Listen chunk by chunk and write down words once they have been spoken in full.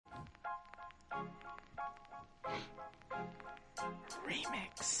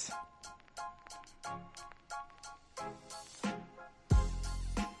Remix.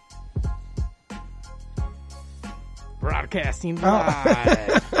 Broadcasting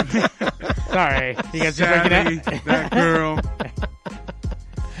live. Sorry, you guys just breaking up. That girl.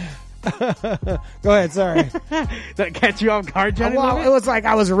 Go ahead, sorry. Did that catch you off guard, Johnny? Well, it was like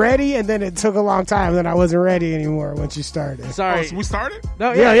I was ready, and then it took a long time. Then I wasn't ready anymore when you started. Sorry. Oh, so we started?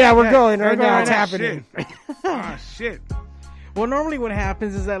 No, Yeah, we're going right now. going It's right happening. Shit. Well, normally what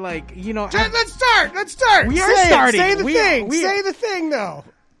happens is that, like, you know, Let's start. We Say are it. starting. Say the We- thing. we- Say the thing, though.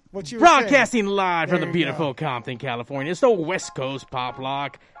 What you were broadcasting live from There the you beautiful Compton, California. It's the West Coast Pop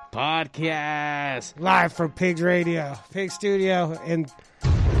Lock Podcast. saying. Live from Pigs Radio, Pig Studio, and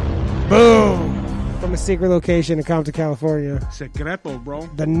boom, from a secret location in Compton, California. Secreto, bro.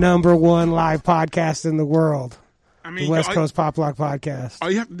 The #1 live podcast in the world. I The mean, West Coast Pop Lock Podcast.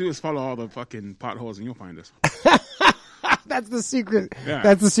 all you have to do is follow all the fucking potholes and you'll find us. That's the secret. Yeah.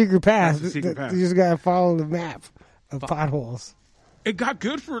 That's the secret path. That's the secret path. You just gotta follow the map of potholes. It got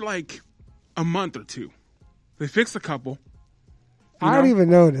good for like a month or two. They fixed a couple. I don't even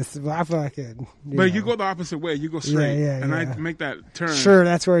notice, but I fucking. But you go the opposite way. You go straight. Yeah, and I yeah. make that turn. Sure,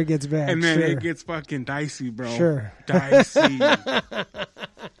 that's where it gets bad. And then sure. it gets fucking dicey, bro. Sure. Dicey.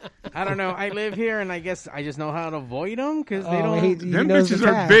 I don't know. I live here, and I guess I just know how to avoid them because they Oh, don't. he Them knows bitches the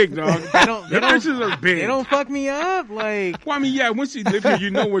are path. big, dog. They don't. They Them don't. bitches are big. They don't fuck me up. Like, Well, I mean, yeah, once you live here,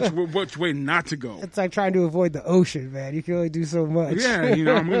 you know which way not to go. It's like trying to avoid the ocean, man. You can only do so much. Yeah, you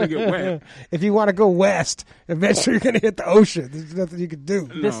know, I'm going to get wet. If you want to go west, eventually you're going to hit the ocean. There's nothing you can do.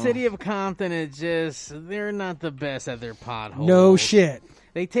 the city of Compton is just—they're not the best at their potholes. No shit.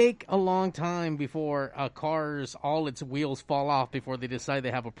 They take a long time before all its wheels fall off before they decide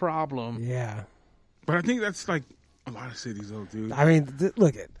they have a problem. Yeah. But I think that's like a lot of cities, though, dude. I mean,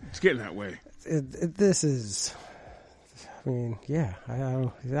 look at It's getting that way. this is. I mean, yeah.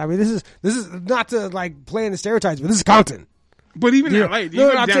 I mean, this is not to like play in the stereotypes, but this is Compton. But even You in LA, know you go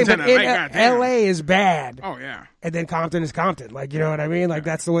what I'm saying? downtown But LA, in goddamn. LA is bad. Oh, yeah. And then Compton is Compton. Like, you know what I mean? Like,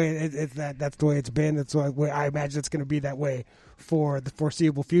 that's the way that's the way it's been. That's why I imagine it's going to be that way for the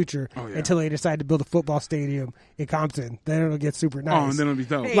foreseeable future Oh, yeah. until they decide to build a football stadium in Compton. Then it'll get super nice. Oh, and then it'll be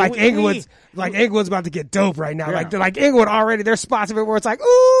dope. Hey, like Inglewood's about to get dope right now. Yeah. Like Inglewood already, there's spots of it where it's like,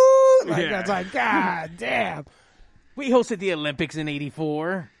 ooh, like Yeah. that's like, god damn. We hosted the Olympics in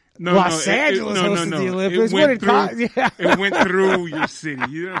 '84. No, Los Angeles hosted the Olympics. It What went, did Con- through, yeah. it went through your city.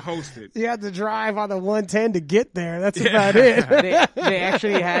 You didn't host it. You had to drive on the 110 to get there. That's about it. They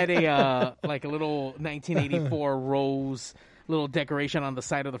actually had a little 1984 rose little decoration on the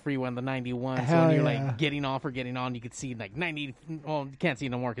side of the freeway on the 91. So Hell when you're yeah. like getting off or getting on, you could see like 90. Well, you can't see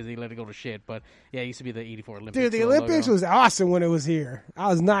no more because they let it go to shit. But yeah, it used to be the '84 Olympics. Dude, the logo. Olympics was awesome when it was here. I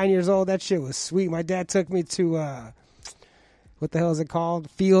was 9 years old. That shit was sweet. My dad took me to what the hell is it called?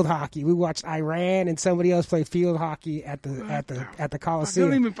 Field hockey. We watched Iran and somebody else play field hockey at the I don't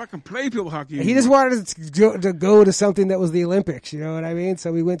Coliseum. even fucking play field hockey. He just wanted us to go to something that was the Olympics. You know what I mean?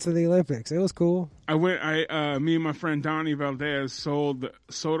 So we went to the Olympics. It was cool. me and my friend Donnie Valdez sold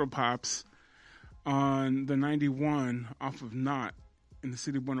soda pops on the 91 off of Knott in the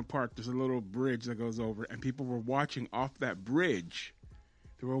city of Buena Park. There's a little bridge that goes over, and people were watching off that bridge.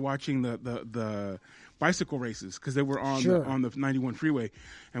 They were watching the bicycle races because they were on Sure. on the 91 freeway,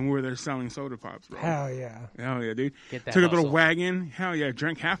 and we were there selling soda pops, bro. Hell yeah. Hell yeah, dude. Get that Took a little hustle. wagon. Hell yeah,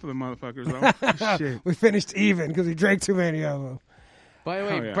 drank half of the motherfuckers, though. Shit. We finished even because we drank too many of them. By the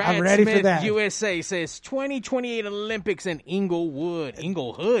Hell way, yeah. Brad I'm ready for Smith, that. USA says 2028 Olympics in Inglewood,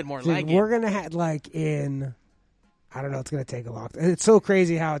 more Dude, like we're it. going to have like in, I don't know, it's going to take a long time. It's so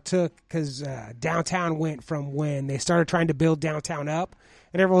crazy how it took because downtown went from when they started trying to build downtown up.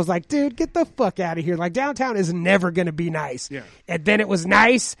 And everyone was like, dude, get the fuck out of here. Like, downtown is never going to be nice. Yeah. And then it was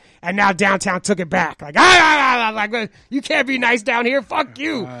nice, and now downtown took it back. Like, like you can't be nice down here. Fuck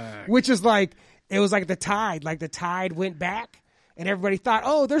you. Which is like, it was like the tide. Like, the tide went back, and everybody thought,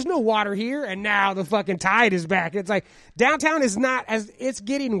 oh, there's no water here, and now the fucking tide is back. It's like, downtown is not as, it's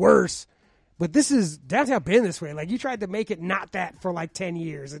getting worse. But this is, downtown been this way. Like, you tried to make it not that for like 10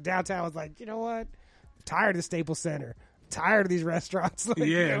 years. And downtown was like, you know what? I'm tired of Staples Center. Tired of these restaurants. Like, Yeah,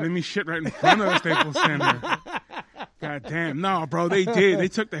 you know? let me shit right in front of the Staples Center. God damn. No, bro, they did. They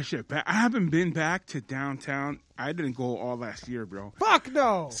took that shit back. I haven't been back to downtown. I didn't go all last year, bro. Fuck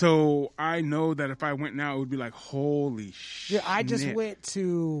no. So I know that if I went now, it would be like, holy shit. Yeah, I just went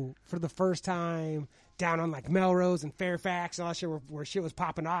to, for the first time, down on like Melrose and Fairfax and all that shit where shit was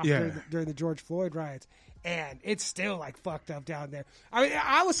popping off Yeah. during the George Floyd riots. And it's still like fucked up down there. I mean,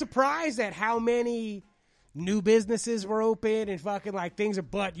 I was surprised at how many, new businesses were open and fucking like things are,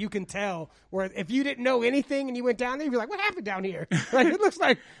 but you can tell where if you didn't know anything and you went down there, you'd be like, what happened down here? Like it looks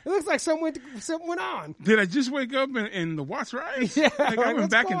like something went on. Did I just wake up in the Watts rise? Yeah, like I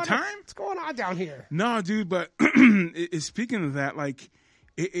went back in time. What's going on down here? No, dude. But speaking of that, like,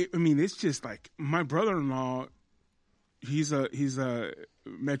 I mean, it's just like my brother-in-law. He's a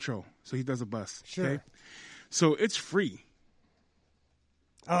metro, so he does a bus. Sure. Okay? So it's free.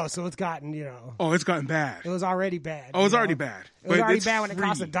 Oh, so it's gotten, Oh, it's gotten bad. it was already bad. Oh, it's already bad. It was But already it's bad when it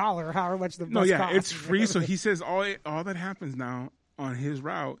cost free. $1, however much the bus No, yeah, costs. it's free. So he says all that happens now on his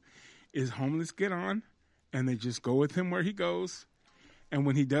route is homeless get on, and they just go with him where he goes. And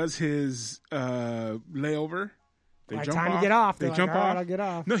when he does his layover, they Like, jump time to off. get off. They They're like, jump all right, off. I'll get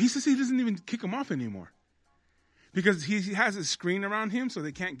off. No, he says he doesn't even kick them off anymore. Because he has a screen around him, so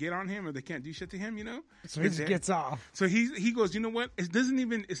they can't get on him or they can't do shit to him, So he just gets off. So he goes, you know what?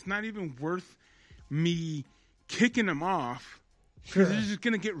 It's not even worth me kicking him off because Sure. he's just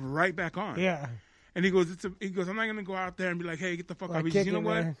gonna get right back on. Yeah. And he goes, I'm not gonna go out there and be like, hey, get the fuck Like, off. He says, kick you know him,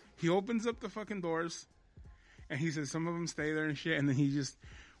 what? man. He opens up the fucking doors, and he says some of them stay there and shit, and then he just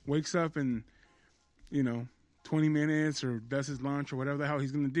wakes up and 20 minutes or does his lunch or whatever the hell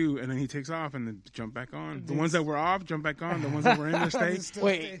he's going to do, and then he takes off and then jump back on. The ones that were off, jump back on. The ones that were in there stay.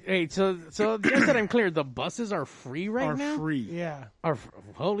 Wait. So just that I'm clear, the buses are free right now. Are free. Yeah.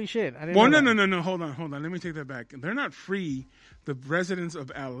 Holy shit! I didn't Well, know that. no. Hold on. Let me take that back. They're not free. The residents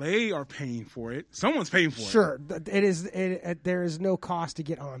of LA are paying for it. Someone's paying for it. Sure. There is no cost to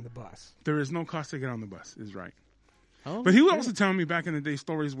get on the bus. There is no cost to get on the bus. Is right. Oh, But he was also telling me back in the day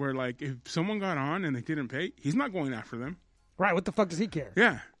stories where, like, if someone got on and they didn't pay, he's not going after them. Right. What the fuck does he care?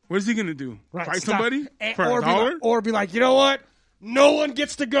 Yeah. What is he going to do? Right. Fight Stop. somebody for or $1? Or be like, you know what? No one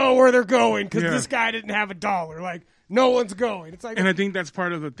gets to go where they're going because Yeah. this guy didn't have $1. Like, no one's going. It's like, And I think that's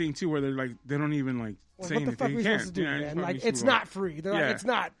part of the thing, too, where they're like, they don't even, like, well, say what the fuck are anything. we You supposed to can't. do, Yeah, man? fuck Like, these it's people. not free. They're Yeah. like, it's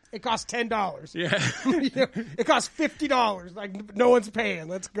not. It costs $10. Yeah. It costs $50. Like, no one's paying.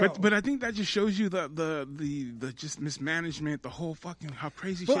 Let's go. But I think that just shows you the just mismanagement, the whole fucking how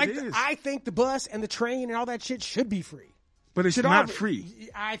crazy But, shit like, is. I think the bus and the train and all that shit should be free. But it's Should not all- free.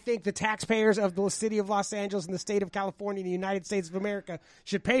 I think the taxpayers of the city of Los Angeles and the state of California and the United States of America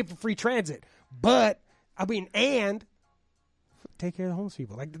should pay for free transit. But I mean, and take care of the homeless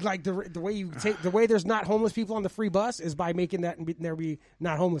people. Like the way you take the way there's not homeless people on the free bus is by making that there be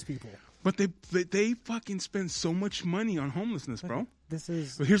not homeless people. But they fucking spend so much money on homelessness, bro. This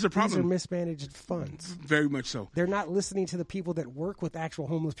is. But here's the These problem. are mismanaged funds. Very much so. They're not listening to the people that work with actual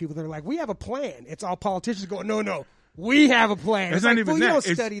homeless people. They're like, we have a plan. It's all politicians going, no. We have a plan. It's like, not even fool, that. You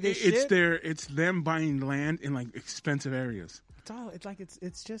don't study this shit. It's them buying land in like expensive areas. It's all. It's like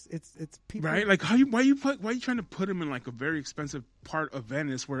it's just people. Right? Like why are you trying to put them in like a very expensive part of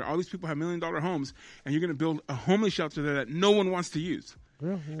Venice where all these people have $1 million homes and you're going to build a homeless shelter there that no one wants to use.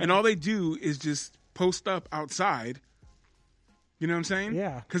 Yeah. And all they do is just post up outside. You know what I'm saying?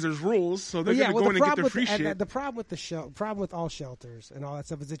 Yeah. Because there's rules, so they're Well, going to go in and get their with free shit. the problem with problem with all shelters and all that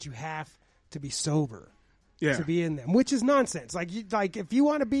stuff is that you have to be sober. Yeah. To be in them, which is nonsense. Like if you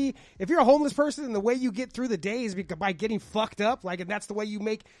want to be, if you're a homeless person, and the way you get through the day is by getting fucked up, like, and that's the way you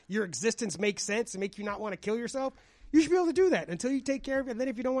make your existence make sense and make you not want to kill yourself. You should be able to do that until you take care of it. And then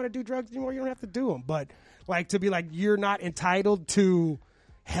if you don't want to do drugs anymore, you don't have to do them. But like to be like you're not entitled to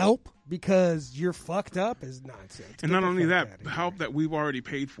help because you're fucked up is nonsense. And Get not the only fuck that, outta here. help that we've already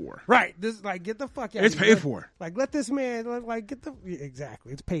paid for. Right. This like get the fuck out. It's of here. paid for. Like let this man like get the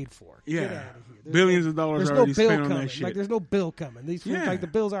exactly. It's paid for. Yeah. Get out of here. There's Billions of dollars there's already no bill spent on coming. that shit. Like there's no bill coming. These fools, Yeah. like the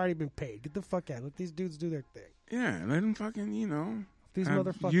bill's already been paid. Get the fuck out. Let these dudes do their thing. Yeah, let them fucking, These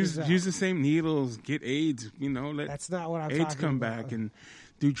motherfuckers use the same needles, get AIDS, let That's not what I'm AIDS talking come about. back and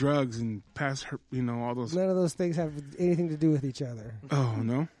do drugs and pass her, all those. None of those things have anything to do with each other. Oh,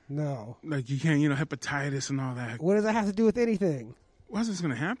 no? No. Like you can't, hepatitis and all that. What does that have to do with anything? What's this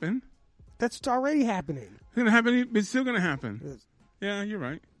going to happen? That's already happening. It's going to happen. It's still going to happen. Yeah, you're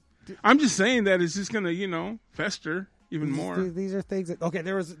right. I'm just saying that it's just going to, fester even more. These are things that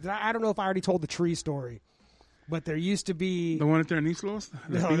I don't know if I already told the tree story, but there used to be The one at there in East Los?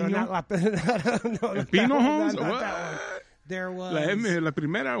 no, not Pino Homes? Not What? that one. There was La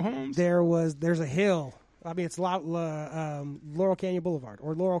Primera Homes? there's a hill. I mean, it's Laurel Canyon Boulevard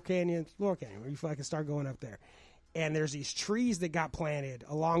or Laurel Canyon, where you fucking start going up there. And there's these trees that got planted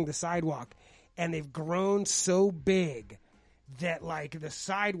along the sidewalk, and they've grown so big that like the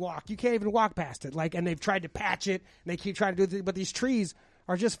sidewalk, you can't even walk past it. Like, and they've tried to patch it, and they keep trying to do it, but these trees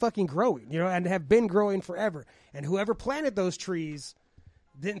are just fucking growing, and have been growing forever. And whoever planted those trees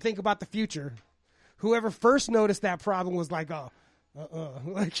didn't think about the future. Whoever first noticed that problem was like, oh,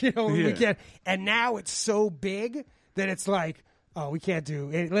 Like, you know, we Yeah. can't. And now it's so big that it's like, oh, we can't do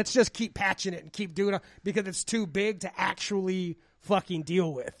it. Let's just keep patching it and keep doing it because it's too big to actually fucking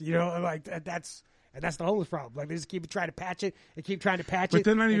deal with. You know, like that's the homeless problem. Like they just keep trying to patch it and keep trying to patch it. But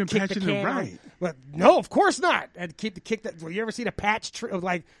they're not and even kick the patching it can right. on. But no, of course not. And kick that. Well, you ever seen a patch?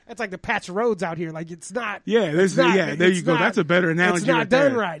 Like that's like the patch roads out here. Like it's not. Yeah, it's not, there you it's go. not- That's a better analogy. It's not right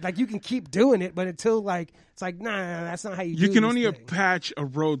done there. right. Like you can keep doing it, but until like it's like nah, that's not how you. You do can these only things. patch a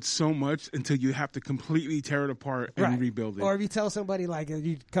road so much until you have to completely tear it apart and Right. rebuild it. Or if you tell somebody like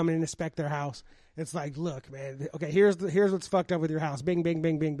you come in and inspect their house, it's like, look, man, okay, here's what's fucked up with your house. Bing, bing,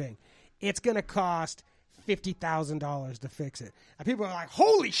 bing, bing, bing. It's gonna cost $50,000 to fix it. And people are like,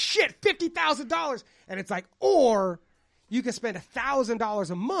 holy shit, $50,000, and it's like, or you can spend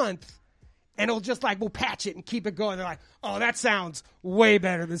 $1,000 a month. And it'll just like, we'll patch it and keep it going. They're like, oh, that sounds way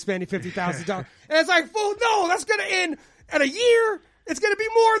better than spending $50,000. And it's like, fool, no, that's going to end at a year. It's going to be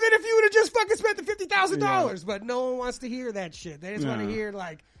more than if you would have just fucking spent the $50,000. But no one wants to hear that shit. They just want to hear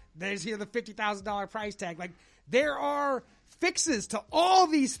they just hear the $50,000 price tag. Like there are fixes to all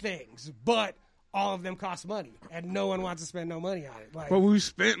these things, but all of them cost money, and no one wants to spend no money on it. Like, But we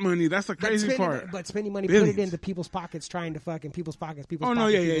spent money. That's the crazy part. But spending money, Billions. put it into people's pockets, trying to fucking people's pockets. Oh, no,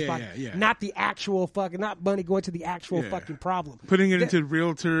 yeah, people's yeah, pockets. yeah. Not the actual fucking, not money going to the actual Yeah. fucking problem. Putting it into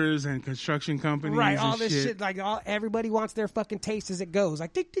realtors and construction companies. Right, and all this shit. Like everybody wants their fucking taste as it goes.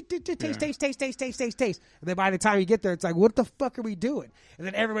 Like taste. And then by the time you get there, it's like, what the fuck are we doing? And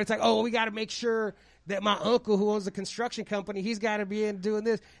then everybody's like, oh, we got to make sure that my uncle who owns a construction company, he's got to be in doing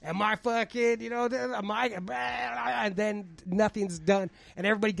this, and my fucking, you know, and then nothing's done, and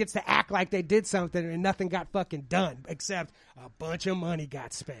everybody gets to act like they did something, and nothing got fucking done except a bunch of money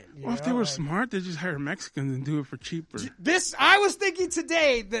got spent. Well, if they were smart, they'd just hire Mexicans and do it for cheaper. I was thinking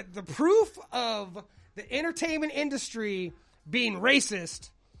today that the proof of the entertainment industry being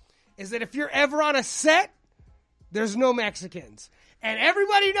racist is that if you're ever on a set, there's no Mexicans. And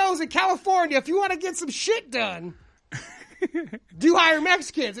everybody knows in California, if you want to get some shit done, do hire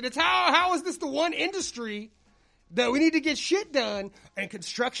Mexicans. And it's how is this the one industry that we need to get shit done, and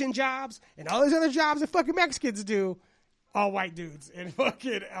construction jobs and all these other jobs that fucking Mexicans do, all white dudes and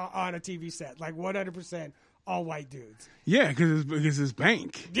fucking on a TV set, like 100% all white dudes. Yeah, because it's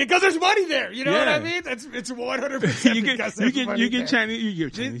bank. Because there's money there, you know what I Yeah. mean? It's 100% you because get there's money there.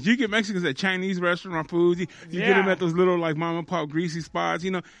 Chinese. You get Mexicans at Chinese restaurant foods. You get them at those little like mom and pop greasy spots.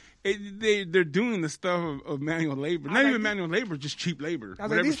 You know, they're doing the stuff of manual labor. Not even manual labor, just cheap labor. I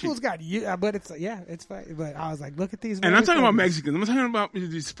was like, these fools got you, but it's fine. But I was like, look at these. And I'm talking about Mexicans. I'm talking about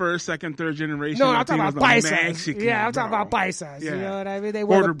these first, second, third generation. No, I'm talking about Latinos, paisas. Mexicans, Yeah, I'm talking bro. about paisas. Yeah. You know what I mean? They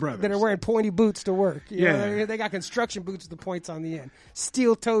Border brothers. That are wearing pointy boots to work. You know what I Yeah. mean? They got construction boots with the points on the end.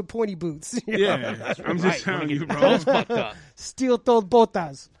 Steel-toed pointy boots. You know? Yeah, I'm just telling you, bro. Those fucked up. Steel-toed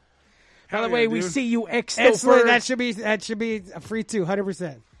botas. By the Hell way, yeah, we dude. see you Excellent. extrovert. That should be free too.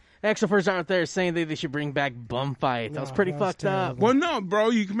 100%. Extroverts aren't there saying that they should bring back bum fights. That was No, pretty that was fucked up. terrible. Well, no, bro,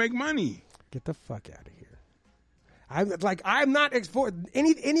 you can make money. Get the fuck out of here. I'm not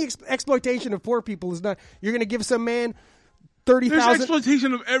any exploitation of poor people is not. You're going to give some man There's $30,000.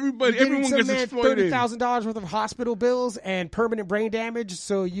 exploitation of everybody. Everyone gets exploited. $30,000 worth of hospital bills and permanent brain damage.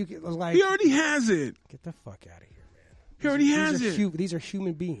 So you can, like, He already has it. get the fuck out of here, man. He already has it. These are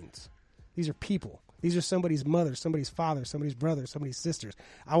human beings. These are people. These are somebody's mother, somebody's father, somebody's brother, somebody's sisters.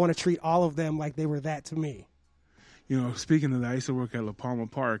 I want to treat all of them like they were that to me. You know, speaking of that, I used to work at La Palma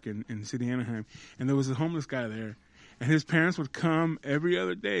Park in the city of Anaheim, and there was a homeless guy there, and his parents would come every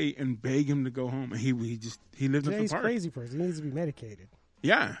other day and beg him to go home, and he lived Yeah, at he's the a park. crazy person. He needs to be medicated.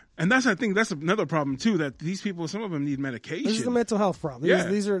 Yeah, and I think that's another problem too. That these people, some of them need medication. This is a mental health problem. Yeah.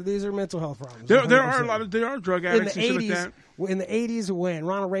 These are mental health problems. there are 100%. there are drug in the addicts and shit like that. in the 80s when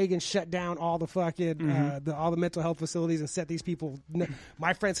Ronald Reagan shut down all the fucking all the mental health facilities and set these people.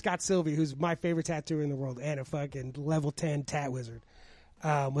 My friend Scott Sylvie, who's my favorite tattooer in the world and a fucking level 10 tat wizard,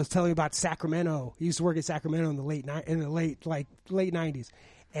 was telling me about Sacramento. He used to work in Sacramento in the late 90s,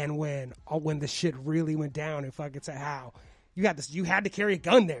 and when the shit really went down and fucking said how you had to carry a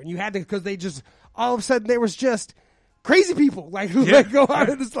gun there, and you had to because they just all of a sudden there was just crazy people who let go out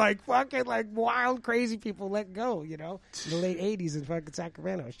of this fucking wild crazy people let go, you know, in the late 80s in fucking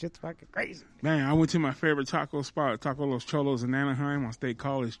Sacramento. Shit's fucking crazy. Man, I went to my favorite taco spot, Taco Los Cholos in Anaheim on State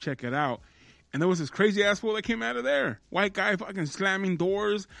College. Check it out. And there was this crazy ass fool that came out of there. White guy fucking slamming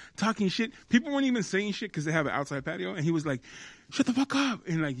doors, talking shit. People weren't even saying shit because they have an outside patio. And he was like, shut the fuck up.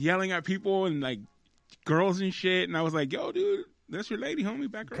 And yelling at people and girls and shit. And I was like, yo, dude, that's your lady,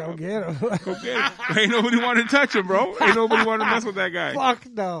 homie. Back her Go up. get him. Go get it. Ain't nobody wanted to touch him, bro. Ain't nobody wanted to mess with that guy. Fuck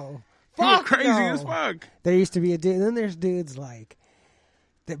no. He was Fuck crazy no. as fuck. There used to be a dude. Then there's dudes like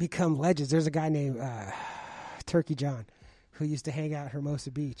that become legends. There's a guy named Turkey John who used to hang out at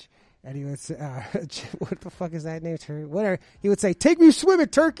Hermosa Beach. And he would say, what the fuck is that name? Whatever. He would say, take me swimming,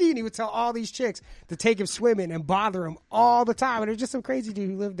 Turkey. And he would tell all these chicks to take him swimming and bother him all the time. And it was just some crazy dude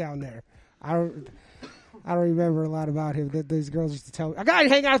who lived down there. I don't remember a lot about him. These girls used to tell me. I got to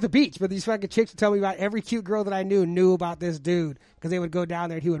hang out at the beach, but these fucking chicks would tell me about every cute girl that I knew about this dude because they would go down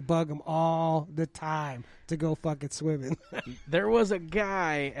there and he would bug them all the time to go fucking swimming. There was a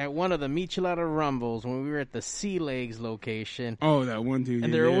guy at one of the Michelada Rumbles when we were at the Sea Legs location. Oh, that one dude.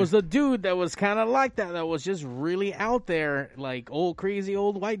 And there was a dude that was kind of like that was just really out there, like crazy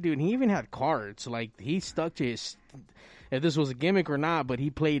old white dude. And he even had cards. Like, he stuck to his... If this was a gimmick or not, but he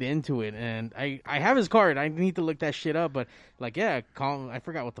played into it. And I have his card. I need to look that shit up. But, like, yeah, call him, I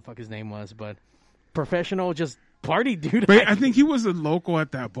forgot what the fuck his name was. But professional, just party dude. But I think he was a local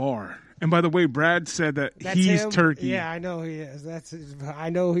at that bar. And by the way, Brad said that he's him? Turkey. Yeah, I know he is. I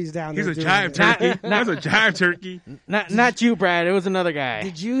know he's down there. He's a jive turkey. That's a jive turkey. Not you, Brad. It was another guy.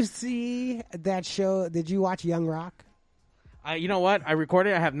 Did you see that show? Did you watch Young Rock? You know what? I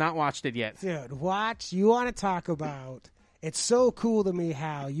recorded. I have not watched it yet. Dude, watch. You want to talk about... It's so cool to me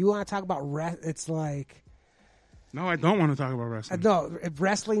how you want to talk about it's like... No, I don't want to talk about wrestling. No,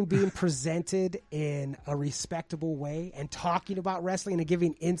 wrestling being presented in a respectable way and talking about wrestling and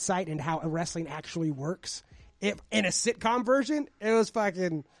giving insight into how wrestling actually works. In a sitcom version, it was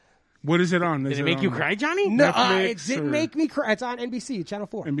fucking... What is it on? Did it make you cry, Johnny? No, it didn't make me cry. It's on NBC, Channel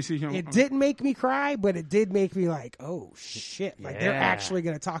 4. NBC Channel 4. It didn't make me cry, but it did make me like, oh, shit. Like, they're actually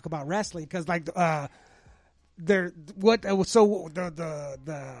going to talk about wrestling because, like... the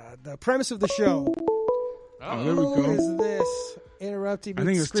premise of the show. Oh, there we go. Who is this interrupting me? I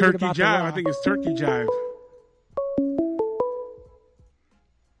think it's Turkey Jive. I think it's Turkey Jive.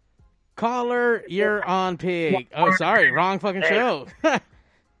 Caller, you're on Pig. Oh, sorry, wrong fucking show.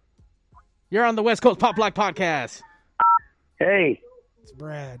 You're on the West Coast Pop Lock Podcast. Hey. It's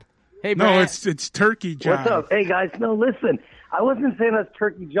Brad. Hey, Brad. No, it's Turkey Jive. What's up? Hey, guys. No, listen. I wasn't saying that's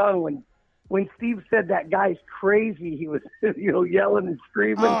Turkey John when Steve said that guy's crazy. He was, yelling and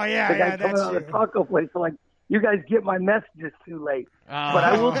screaming. Oh, yeah, the guy coming out of the taco place. So, like, you guys get my messages too late. Oh. But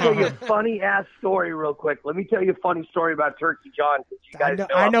I will tell you a funny-ass story real quick. Let me tell you a funny story about Turkey John. You guys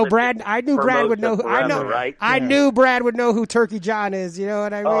I knew Brad would know. Right? I knew Brad would know who Turkey John is. You know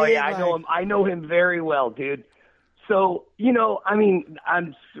what I mean? Oh, yeah, I know him. I know him very well, dude. So,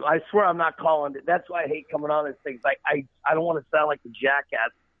 I swear I'm not calling it. That's why I hate coming on these things. I don't want to sound like a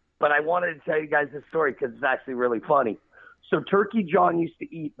jackass, but I wanted to tell you guys this story because it's actually really funny. So Turkey John used to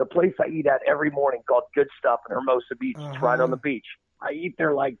eat the place I eat at every morning called Good Stuff in Hermosa Beach. It's right on the beach. I eat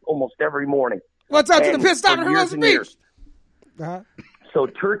there like almost every morning. What's up to the pit stop in Hermosa Beach? So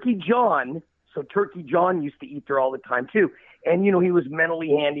Turkey John used to eat there all the time too. And, he was mentally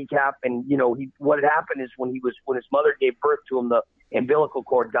handicapped. And, what had happened is when his mother gave birth to him, the umbilical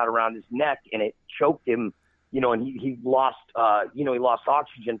cord got around his neck and it choked him, and he lost, he lost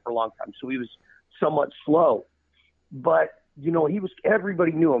oxygen for a long time. So he was somewhat slow. But,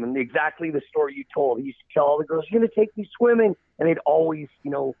 everybody knew him. And exactly the story you told, he used to tell all the girls, you're going to take me swimming. And they'd always,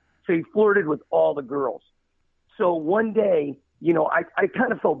 so he flirted with all the girls. So one day, I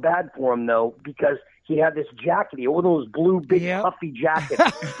kind of felt bad for him, though, because he had this jacket, one of those blue, big, puffy jackets.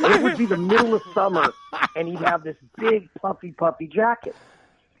 And it would be the middle of summer, and he'd have this big, puffy jacket.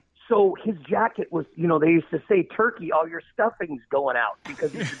 So his jacket was, they used to say, Turkey, all your stuffing's going out,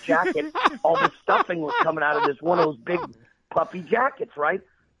 because his jacket, all the stuffing was coming out of this one of those big, puffy jackets, right?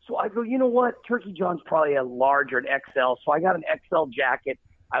 So I go, you know what? Turkey John's probably a large or an XL. So I got an XL jacket.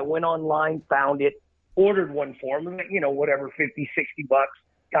 I went online, found it, ordered one for him, whatever, $50, $60,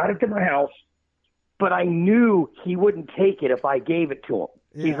 got it to my house. But I knew he wouldn't take it if I gave it to him.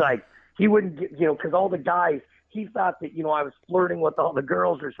 Yeah. He's like, he wouldn't, because all the guys, he thought that, I was flirting with all the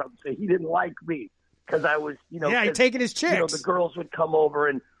girls or something. So he didn't like me because I was, he's taking his chicks. The girls would come over.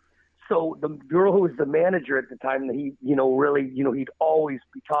 And so the girl who was the manager at the time, he, really, he'd always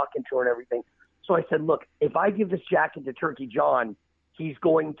be talking to her and everything. So I said, look, if I give this jacket to Turkey John, he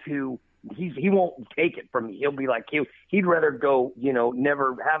won't take it from me. He'll be like, he'd rather go,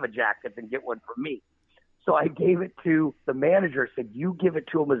 never have a jacket than get one from me. So I gave it to the manager, said, you give it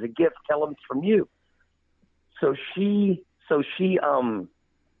to him as a gift. Tell him it's from you. So she ends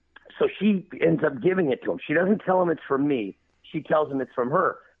up giving it to him. She doesn't tell him it's from me. She tells him it's from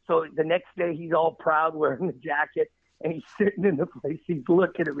her. So the next day he's all proud wearing the jacket and he's sitting in the place. He's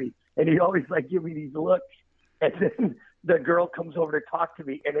looking at me and he always give me these looks. And then the girl comes over to talk to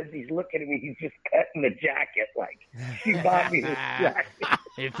me, and as he's looking at me, he's just petting the jacket. Like, she bought me this jacket.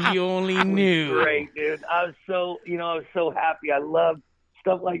 If you only knew. Great, dude. I was so happy. I loved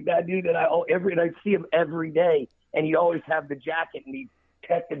stuff like that, dude. And I'd see him every day, and he'd always have the jacket, and he'd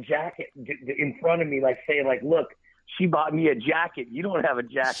pet the jacket in front of me, like saying, like, look, she bought me a jacket. You don't have a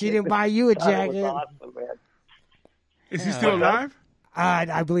jacket. She didn't buy you a jacket. That was awesome, man. Is he still alive?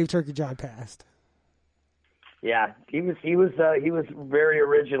 I believe Turkey John passed. Yeah, he was very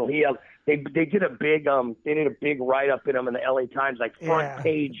original. They did a big write up in him in the LA Times, like front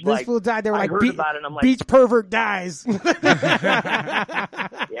page. This like, fool died. They were I like, heard about it, and I'm like, beach pervert dies.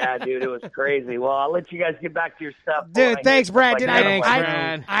 yeah, dude, it was crazy. Well, I'll let you guys get back to your stuff. Dude, thanks, Brad.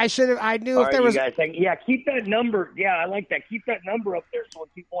 Brad. I should have. I knew All if right, there was. guys, keep that number. Yeah, I like that. Keep that number up there so when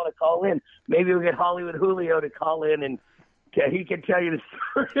people want to call in, maybe we'll get Hollywood Julio to call in and he can tell you the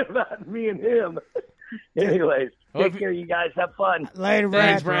story about me and him. Anyways, take care, you guys. Have fun. Later, Brad.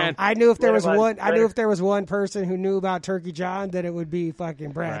 Thanks, Brad. I knew if there was Later, one. bud. I knew if there was one person who knew about Turkey John, that it would be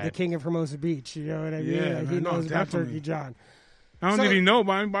fucking Brad, the king of Hermosa Beach. You know what I mean? Yeah, Like, he no, knows about definitely. Turkey John. Not only did he know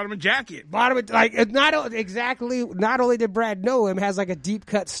about him, bought him a jacket. Bottom of, like not only did Brad know him, has like a deep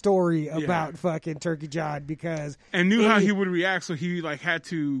cut story about fucking Turkey John because And knew how he would react, so he like had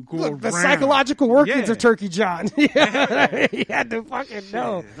to go around. the psychological workings Yeah. of Turkey John. He had to fucking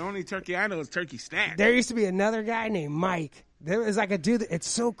know. The only turkey I know is Turkey Stack. There used to be another guy named Mike. There was like a dude. It's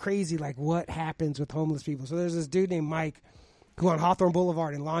so crazy, like what happens with homeless people. So there's this dude named Mike who on Hawthorne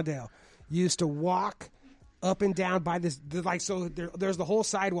Boulevard in Lawndale used to walk up and down by there's the whole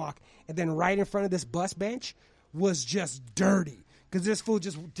sidewalk, and then right in front of this bus bench was just dirty because this fool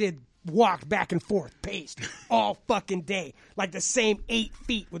just walked back and forth, paced all fucking day, like the same 8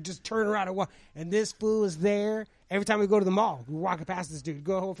 feet would just turn around and walk. And this fool is there every time we go to the mall. We're walking past this dude,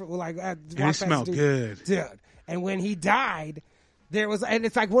 go home for walk And past it smelled this good. dude. And when he died, and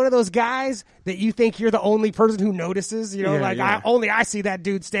it's like one of those guys that you think you're the only person who notices, you know, I see that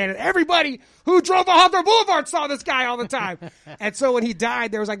dude standing. Everybody who drove on Hawthorne Boulevard saw this guy all the time. And so when he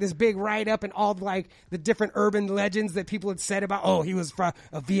died, there was like this big write up and all like the different urban legends that people had said about, oh, he was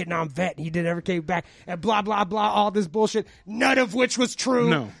a Vietnam vet and he never came back and blah, blah, blah, all this bullshit, none of which was true.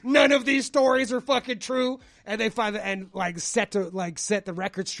 No. None of these stories are fucking true. And they set the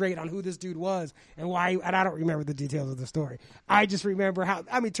record straight on who this dude was and why. And I don't remember the details of the story. I just remember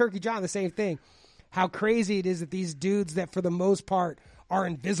Turkey John, the same thing. How crazy it is that these dudes that for the most part are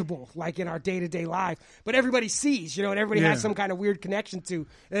invisible, like in our day to day life, but everybody sees, you know, and everybody has some kind of weird connection to.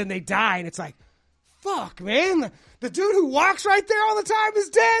 And then they die, and it's like, fuck, man, the dude who walks right there all the time is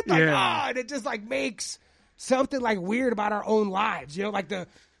dead. Like, and it just like makes something like weird about our own lives, you know, like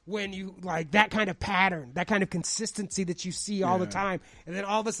when you like that kind of pattern, that kind of consistency that you see all the time, and then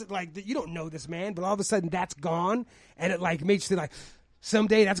all of a sudden, like you don't know this man, but all of a sudden that's gone, and it like makes you like,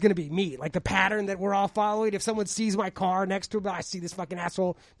 someday that's gonna be me. Like the pattern that we're all following. If someone sees my car next to him, I see this fucking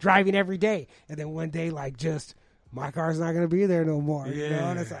asshole driving every day, and then one day, like just my car's not gonna be there no more. You know,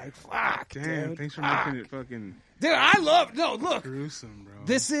 and it's like, fuck, damn. dude. Thanks for making it fucking. Dude, I love. No, look, gruesome,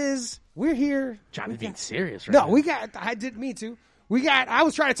 bro. We're here. Johnny being serious, right? No, now. I didn't mean to. I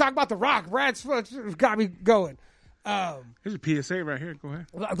was trying to talk about The Rock. Brad's got me going. Here's a PSA right here. Go ahead.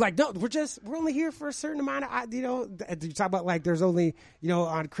 Like, no, we're only here for a certain amount of, you know, you talk about like there's only, you know,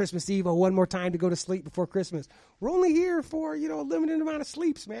 on Christmas Eve or one more time to go to sleep before Christmas. We're only here for, you know, a limited amount of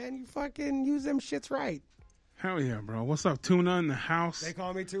sleeps, man. You fucking use them shits right. Hell yeah, bro. What's up, Tuna in the house? They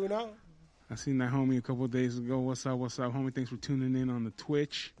call me Tuna. I seen that homie a couple of days ago. What's up, homie? Thanks for tuning in on the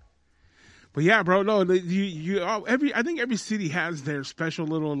Twitch. But yeah, bro, no, I think every city has their special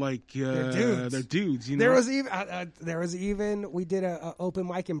little like their dudes. You know, there was even we did a open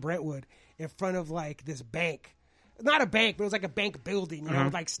mic in Brentwood in front of like this bank, not a bank, but it was like a bank building, you know,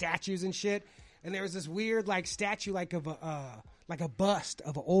 with like statues and shit. And there was this weird like statue like of a bust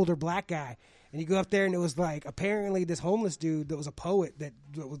of an older black guy. And you go up there, and it was like apparently this homeless dude that was a poet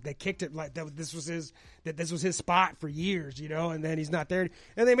that kicked it like that. This was his spot for years, you know. And then he's not there,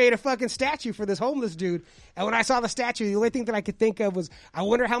 and they made a fucking statue for this homeless dude. And when I saw the statue, the only thing that I could think of was, I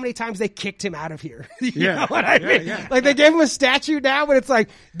wonder how many times they kicked him out of here. You know what I mean? Yeah. Like they gave him a statue now, but it's like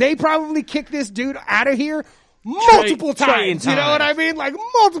they probably kicked this dude out of here multiple times. You know what I mean? Like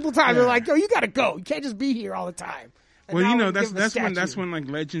multiple times. They're like, yo, you got to go. You can't just be here all the time. Well, you know, that's when like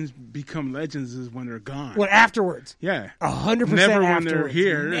legends become legends, is when they're gone. Well, afterwards. Yeah. 100% Never when afterwards. they're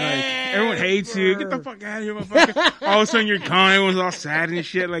here. Like, everyone hates you. Get the fuck out of here, motherfucker. All of a sudden you're gone. Everyone's all sad and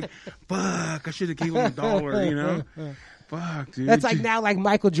shit. Like, fuck, I should have given him $1, you know? Fuck, dude. That's like now, like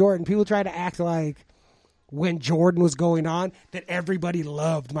Michael Jordan. People try to act like when Jordan was going on that everybody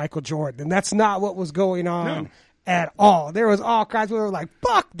loved Michael Jordan. And that's not what was going on at all. There was all kinds of people who were like,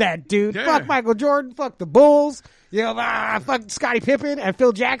 fuck that dude. Yeah. Fuck Michael Jordan. Fuck the Bulls. You know, fuck Scottie Pippen and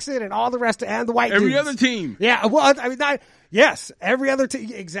Phil Jackson and all the rest and the white Every dudes. other team. Yeah, well, I mean, yes, every other team.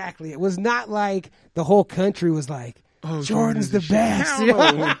 Exactly. It was not like the whole country was like, Jordan's the best. Hell You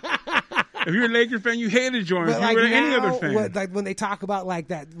know? no. If you're a Laker fan, you hated Jordan. But If you were any other fan. like when they talk about like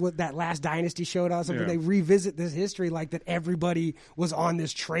that last dynasty showed us, Yeah. they revisit this history like that everybody was on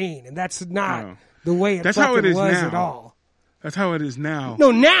this train, and that's not No. the way it That's fucking how it is was now. at all. That's how it is now.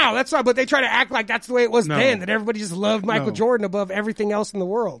 No, now that's not. But they try to act like that's the way it was No. then. That everybody just loved Michael No. Jordan above everything else in the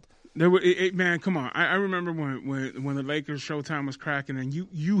world. There were, man, come on. I remember when the Lakers Showtime was cracking, and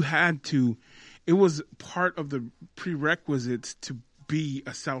you had to. It was part of the prerequisites to be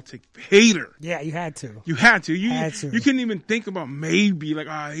a Celtic hater. Yeah, you had to. You had to. Had to. You couldn't even think about maybe like,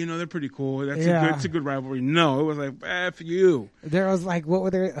 they're pretty cool. That's Yeah. it's a good rivalry. No, it was like, F you. There was like what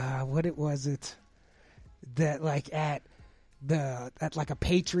were there? What it was it that like at like a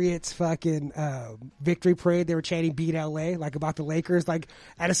Patriots fucking victory parade they were chanting "Beat LA" like about the Lakers like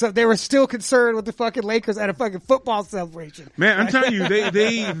they were still concerned with the fucking Lakers at a fucking football celebration. Man, I'm telling you,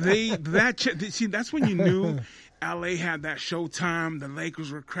 see, that's when you knew LA had that Showtime. The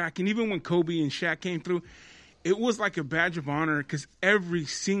Lakers were cracking. Even when Kobe and Shaq came through, it was like a badge of honor because every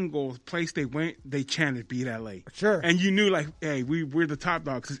single place they went, they chanted "Beat LA." Sure. And you knew, like, hey, we're the top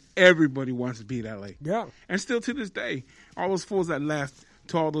dogs because everybody wants to beat LA. Yeah. And still to this day, all those fools that left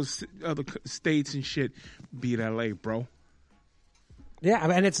to all those other states and shit beat LA, bro. Yeah, I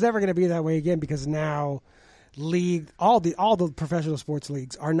mean, and it's never going to be that way again because now all the professional sports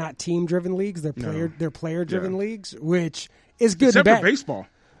leagues are not team driven leagues. They're player driven leagues, which is good Except and for bad. baseball.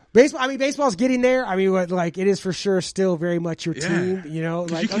 Baseball. I mean, baseball's getting there. I mean, like it is for sure still very much your Yeah. team. You know,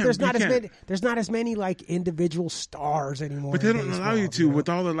 'Cause like you can't- there's not you as can't- many. There's not as many like individual stars anymore. But they in don't baseball, allow you to know? with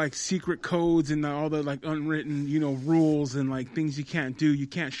all the like secret codes and all the like unwritten, rules and like things you can't do. You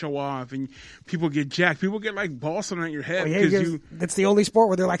can't show off, and people get jacked. People get like balls thrown at your head Oh, yeah, because that's the only sport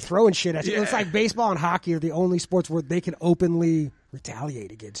where they're like throwing shit at you. Yeah. It's like baseball and hockey are the only sports where they can openly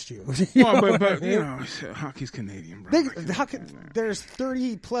retaliate against you. You know Well, what I but mean? hockey's Canadian, bro. There's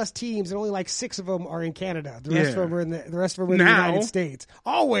 30 plus teams, and only like 6 of them are in Canada. The rest of Yeah. them are in the rest of them are in the Now. United States.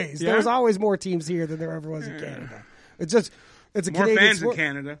 Always, Yeah? there's always more teams here than there ever was in Canada. It's a More Canadian fans sport. in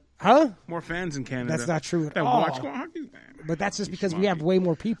Canada. Huh? More fans in Canada. That's not true at that all. watch hockey, man. But that's just You because we schmucky. have way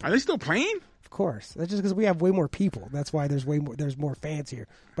more people. Are they still playing? Of course, that's just because we have way more people. That's why there's more fans here.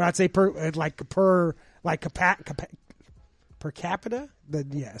 But I'd say per capita, then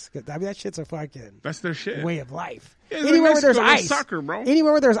yes. I mean that shit's a fucking That's their shit. way of life. Yeah, it's Anywhere like where there's Mexico with ice, soccer, bro.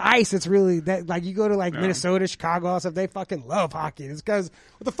 Anywhere where there's ice, it's really that. Like you go to like Minnesota, Chicago, all that stuff. They fucking love hockey. It's because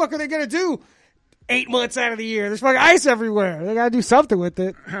what the fuck are they gonna do? 8 months out of the year, there's fucking ice everywhere. They gotta do something with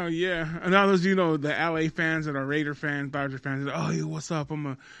it. Hell yeah. And all those, the LA fans that are Raider fans, Dodger fans, oh, yo, what's up? I'm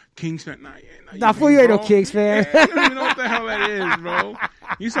a Kings fan. Nah, fool, you ain't no Kings fan. Yeah, you don't even know what the hell that is, bro.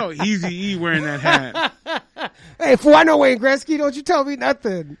 You saw Eazy-E wearing that hat. Hey, fool, I know Wayne Gretzky. Don't you tell me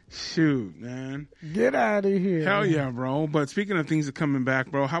nothing. Shoot, man. Get out of here. Hell yeah, bro. But speaking of things that coming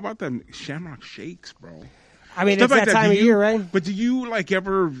back, bro, how about them Shamrock Shakes, bro? I mean, Stuff it's like that time Do of year, right? But do you,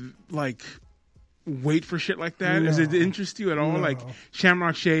 ever, wait for shit like that? Does it interest you at all? No. Like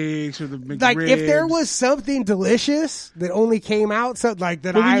Shamrock Shakes or the McRibs? Like, if there was something delicious that only came out, so like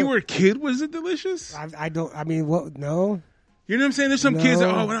that But when you were a kid, was it delicious? I don't. I mean, what? No. You know what I'm saying? There's some kids that,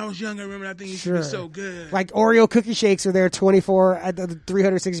 No. when I was young, I remember that thing used to be so good. Like Oreo cookie shakes are there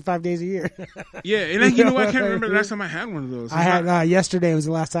 365 days a year. Yeah, and I can't remember the last time I had one of those. I had yesterday was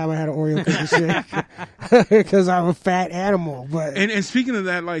the last time I had an Oreo cookie shake because I'm a fat animal. But And speaking of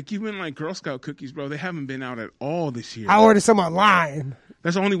that, even Girl Scout cookies, bro, they haven't been out at all this year. I ordered some online.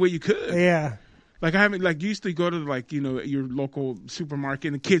 That's the only way you could. Yeah. I haven't, you used to go to, your local supermarket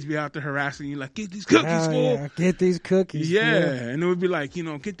and the kids be out there harassing you, get these cookies, fool. Yeah. Get these cookies. Yeah, fool. and it would be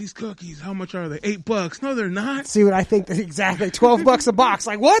get these cookies. How much are they? $8. No, they're not. See what I think? Exactly. $12 a box.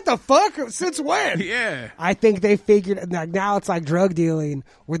 Like, what the fuck? Since when? Yeah. I think they figured now it's like drug dealing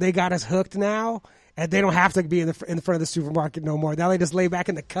where they got us hooked now. And they don't have to be in front of the supermarket no more. Now they just lay back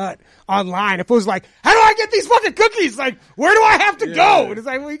in the cut online. If it was like, how do I get these fucking cookies? Like, where do I have to go? And it's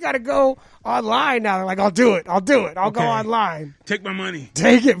like, well, you got to go online now. They're like, I'll do it. I'll go online. Take my money.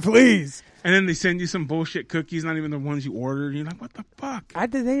 Take it, please. And then they send you some bullshit cookies, not even the ones you ordered. And you're like, what the fuck? I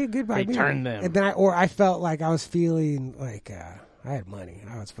did. They did good by They me. turned them. And then I felt like I was feeling like I had money.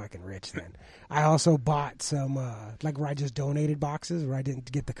 I was fucking rich then. I also bought some where I just donated boxes where I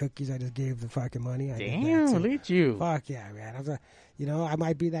didn't get the cookies. I just gave the fucking money. I did that, Damn, too. look at you. Fuck yeah, man. I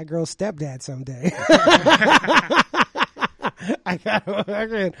might be that girl's stepdad someday. I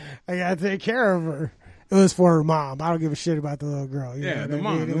gotta take care of her. It was for her mom. I don't give a shit about the little girl. You know the what I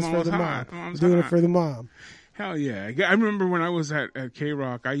mom. mean? The It was mom for was the hot. mom. The mom's Doing it hot. for the mom. Hell yeah. I remember when I was at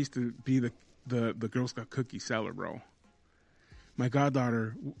K-Rock, I used to be the Girl Scout cookie seller, bro. My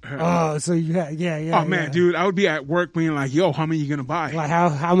goddaughter. Oh, so you had, yeah. Oh man, dude, I would be at work being like, "Yo, how many you gonna buy?" Like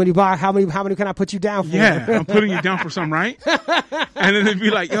how many can I put you down for? Yeah, I'm putting you down for some, right? And then they'd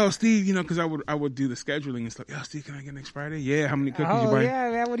be like, "Yo, Steve, you know," because I would do the scheduling and stuff. Yo, Steve, can I get next Friday? Yeah. How many cookies you Oh buy? yeah,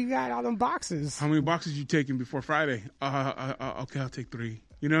 man. What do you got? All them boxes. How many boxes you taking before Friday? Okay, I'll take 3.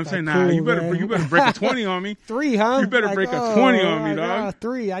 You know what I'm saying? Cool, Nah, you man. better break a 20 on me. 3, huh? You better break a 20 on me, like, dog.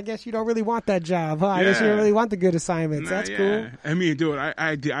 3. I guess you don't really want that job, huh? I guess you don't really want the good assignments. Nah, That's yeah. cool. I mean, dude,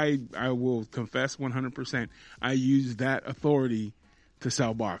 I will confess 100%. I used that authority to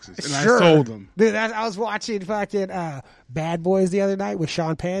sell boxes, and Sure. I sold them. Dude, I was watching fucking Bad Boys the other night with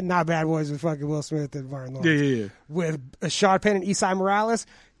Sean Penn. Not Bad Boys with fucking Will Smith and Martin Lawrence. Yeah. With Sean Penn and Esai Morales.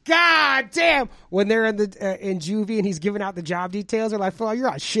 God damn! When they're in juvie and he's giving out the job details, they're like, "Well, you're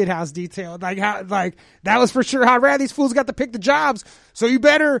on shithouse detail." Like that was for sure how rad these fools got to pick the jobs. So you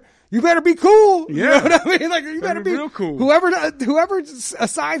better be cool. You know what I mean? Like you better be real cool. Whoever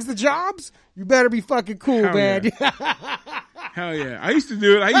assigns the jobs, you better be fucking cool, Hell man. yeah. Hell yeah! I used to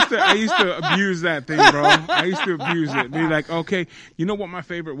do it. I used to abuse that thing, bro. I used to abuse it. Be like, okay, you know what my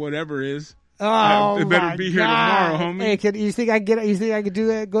favorite whatever is? Oh, it better my be here God. tomorrow, homie. Hey, you think I can get it? You think I could do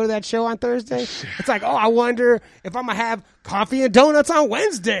that? Go to that show on Thursday? It's like, I wonder if I'm gonna have coffee and donuts on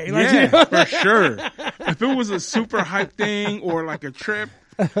Wednesday. Like, Yeah, you know? for sure. If it was a super hype thing or like a trip,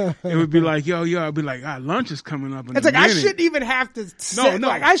 it would be like, yo, I'd be like, lunch is coming up in It's a like I minute. shouldn't even have to say, No,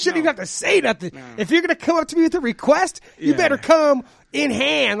 like I shouldn't even have to say nothing. If you're gonna come up to me with a request, you Yeah. better come in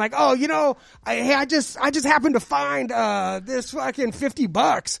hand. Like, I just happened to find this fucking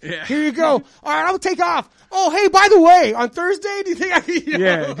 $50. Yeah. Here you go. All right, I'll take off. Oh, hey, by the way, on Thursday, do you think I can? You know?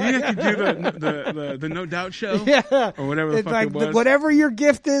 Yeah, do you have to do the No Doubt show? Yeah, Or whatever the it's fuck like it was? whatever your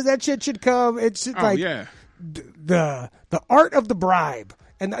gift is, that shit should come. It's just Oh, like yeah. the art of the bribe,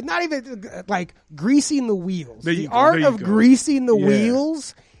 and not even like greasing the wheels. There The you go, art there you of go. greasing the Yeah.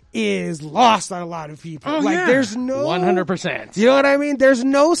 wheels is lost on a lot of people. Oh, like yeah. there's no 100%. You know what I mean? There's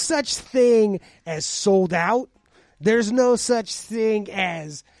no such thing as sold out. There's no such thing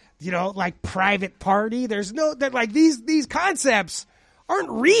as like private party. There's no that like these concepts aren't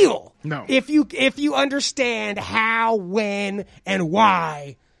real. No. If you understand how, when, and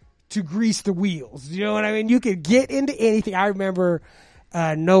why to grease the wheels. You know what I mean? You could get into anything. I remember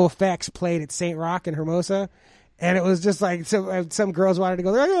No Effects played at St. Rock in Hermosa, and it was just like some girls wanted to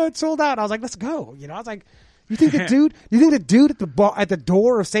go. They're like, oh, it's sold out. I was like, let's go. I was like, you think the dude at the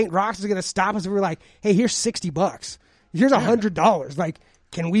door of St. Rock's is going to stop us? And we're like, hey, here's $60. Here's $100. Like,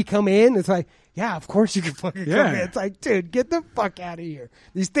 can we come in? It's like, yeah, of course you can fucking come in. It's like, dude, get the fuck out of here.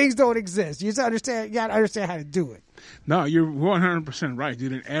 These things don't exist. You just you got to understand how to do it. No, you're 100% right,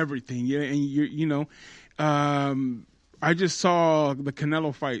 dude, in everything. Yeah, and I just saw the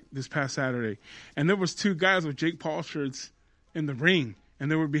Canelo fight this past Saturday, and there was 2 guys with Jake Paul shirts in the ring, and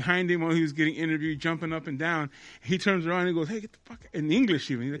they were behind him while he was getting interviewed, jumping up and down. He turns around and goes, "Hey, get the fuck," in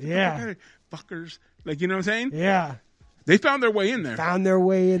English even. He's like, "Get the fuck out of here, fuckers!" Like, you know what I'm saying? Yeah. They found their way in there. Found their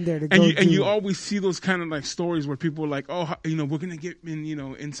way in there to go. And you always see those kind of like stories where people are like, oh, we're gonna get in,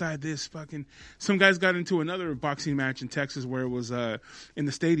 inside this fucking. Some guys got into another boxing match in Texas where it was in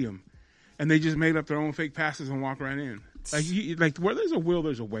the stadium, and they just made up their own fake passes and walk right in. Like where there's a will,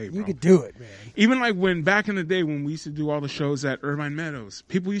 there's a way, bro. You could do it, man. Even like when back in the day when we used to do all the shows at Irvine Meadows,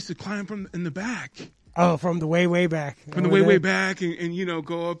 people used to climb from in the back. Oh, from the way back. From the way back and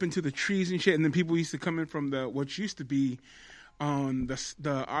go up into the trees and shit. And then people used to come in from what used to be on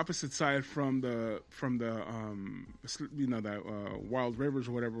the opposite side from the Wild Rivers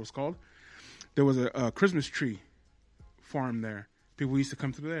or whatever it was called. There was a Christmas tree farm there. People used to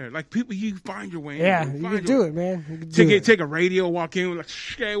come through there. Like people, you find your way in. Yeah, you can do it, man. You can Take a radio, walk in, like,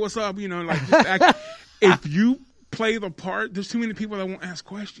 hey, what's up? Just act. If you play the part, there's too many people that won't ask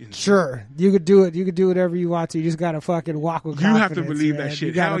questions. Sure, you could do it. You could do whatever you want to. You just gotta fucking walk with confidence. You have to believe man. that shit.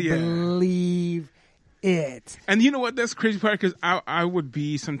 You gotta Hell yeah. believe it. And you know what? That's the crazy part because I would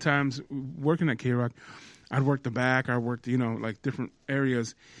be sometimes working at K-Rock. I'd work the back. I worked, like different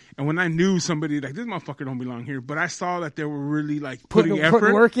areas. And when I knew somebody like this motherfucker don't belong here, but I saw that they were really like putting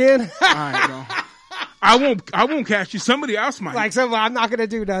effort, work in. All right, bro. I won't catch you. Somebody else might. Like I'm not gonna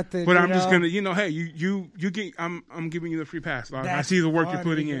do nothing. But I'm just gonna, hey, you get. I'm giving you the free pass. I see the work you're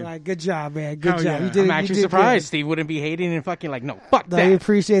putting in. Like, good job, man. Good Hell job. yeah. You did, I'm actually you did surprised good. Steve wouldn't be hating and fucking like, no, fuck No, that. he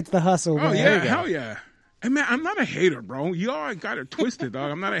appreciates the hustle, Oh man. yeah, hell yeah. And man, I'm not a hater, bro. You all got it twisted,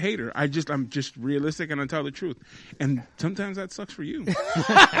 dog. I'm not a hater. I'm just realistic and I tell the truth. And sometimes that sucks for you.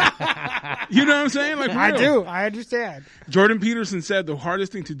 You know what I'm saying? Like, I do. I understand. Jordan Peterson said the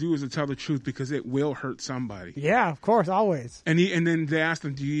hardest thing to do is to tell the truth because it will hurt somebody. Yeah, of course, always. And then they asked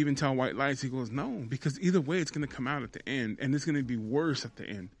him, "Do you even tell white lies?" He goes, "No, because either way, it's going to come out at the end, and it's going to be worse at the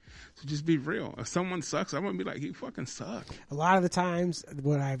end. So just be real. If someone sucks, I'm going to be like, you fucking suck." A lot of the times,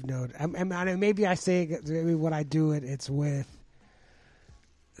 what I've noted, maybe I say maybe when I do it, it's with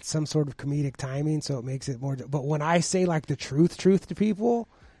some sort of comedic timing, so it makes it more. But when I say like the truth to people,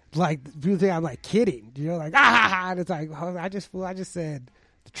 like people think I'm like kidding, you know, like and it's like, oh, I just said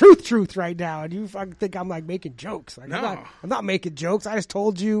the truth right now, and you fucking think I'm like making jokes. Like, no, I'm not making jokes. I just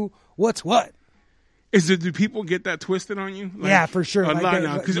told you what's what. Do people get that twisted on you? Like, yeah, for sure. A like lot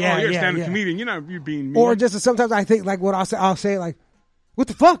now, because you're a stand-up comedian. You're being mean. Or just sometimes I think like what I'll say like, what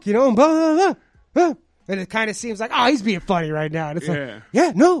the fuck, you know, and blah, blah, blah, blah. And it kind of seems like, oh, he's being funny right now. And it's like,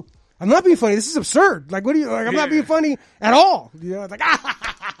 yeah, no, I'm not being funny. This is absurd. Like, what are you? Like, I'm not being funny at all. You know, it's like,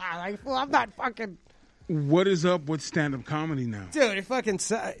 like, well, I'm not fucking. What is up with stand-up comedy now, dude? It fucking.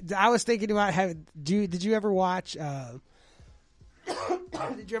 I was thinking about having. Did you ever watch? Did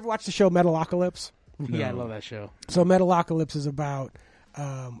you ever watch the show Metalocalypse? No. Yeah, I love that show. So Metalocalypse is about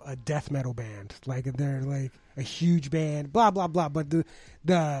a death metal band. Like they're like a huge band, blah blah blah. But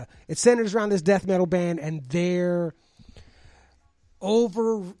it centers around this death metal band, and their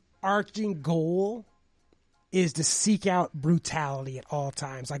overarching goal is to seek out brutality at all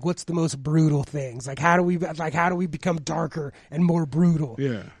times. Like, what's the most brutal things? Like, how do we become darker and more brutal?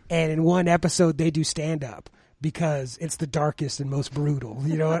 Yeah. And in one episode, they do stand up. Because it's the darkest and most brutal,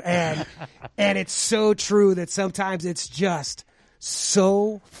 you know, and it's so true that sometimes it's just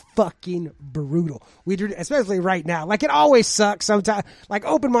so fucking brutal. We do, especially right now. Like, it always sucks sometimes. Like,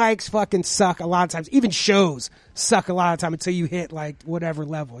 open mics fucking suck a lot of times. Even shows suck a lot of time until you hit like whatever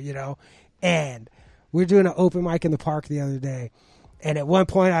level, you know. And we're doing an open mic in the park the other day, and at one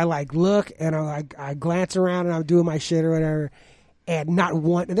point I like look and I glance around and I'm doing my shit or whatever, and not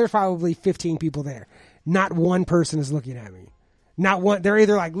one. And there's probably 15 people there. Not one person is looking at me. Not one. They're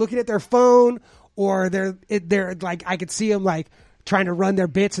either like looking at their phone, or they're like, I could see them like trying to run their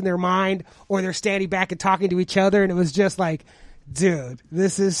bits in their mind, or they're standing back and talking to each other. And it was just like, dude,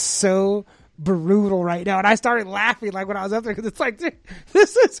 this is so brutal right now. And I started laughing like when I was up there, because it's like, dude,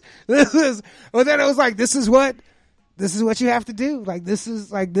 this is. But then it was like, this is what you have to do. Like, this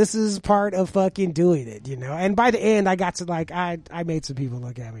is part of fucking doing it, you know. And by the end, I got to like, I made some people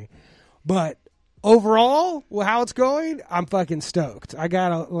look at me, but. Overall, how it's going, I'm fucking stoked. I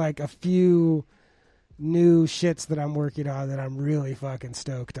got a few new shits that I'm working on that I'm really fucking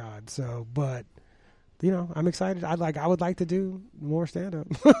stoked on. So, but you know, I'm excited. I would like to do more stand up.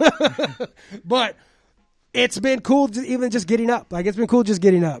 But it's been cool even just getting up. Like, it's been cool just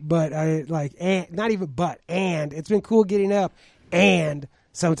getting up. But it's been cool getting up, and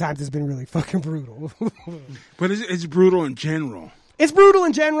sometimes it's been really fucking brutal. But it's brutal in general. It's brutal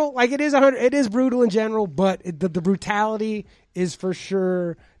in general. Like, it is brutal in general, but the brutality is for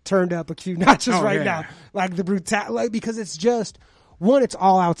sure turned up a few notches now. Like, the brutality, like, because it's just, one, it's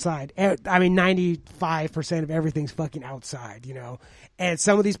all outside. I mean, 95% of everything's fucking outside, you know? And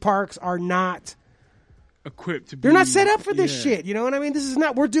some of these parks are not equipped to be. They're not set up for this shit, you know what I mean? This is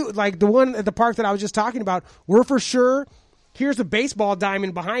not, we're doing, like, the one at the park that I was just talking about, we're for sure, here's a baseball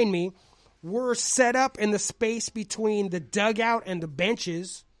diamond behind me. We're set up in the space between the dugout and the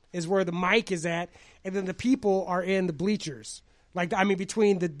benches is where the mic is at, and then the people are in the bleachers. Like, I mean,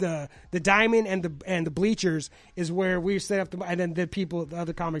 between the diamond and the bleachers is where we set up and then the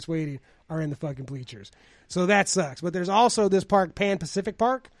other comics waiting are in the fucking bleachers. So that sucks. But there's also this park, Pan Pacific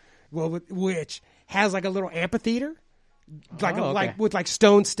Park, which has like a little amphitheater, like with like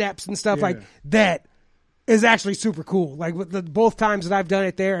stone steps and stuff like that. Is actually super cool. Like, with both times that I've done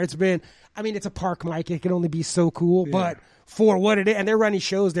it there, it's been. I mean, it's a park mic. It can only be so cool, but for what it is, and they're running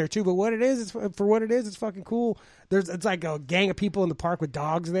shows there too. But what it is, it's fucking cool. It's like a gang of people in the park with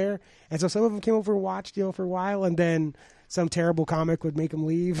dogs there, and so some of them came over and watched, you know, for a while, and then some terrible comic would make them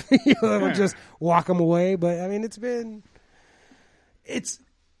leave. You know, would just walk them away. But I mean,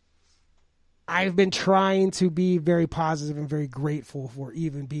 I've been trying to be very positive and very grateful for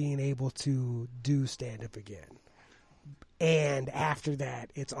even being able to do stand-up again. And after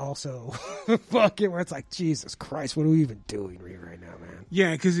that, it's also fucking where it's like, Jesus Christ, what are we even doing right now, man?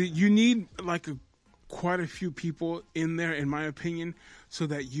 Yeah, because you need like quite a few people in there, in my opinion, so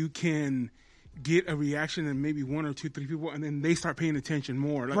that you can get a reaction and maybe 1 or 2, 3 people, and then they start paying attention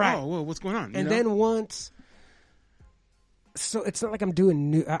more. Like, oh, well, what's going on? And then once... So it's not like I'm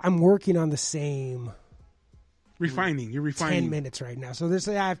doing new. I'm working on the same Refining. You're refining. 10 minutes right now. So let's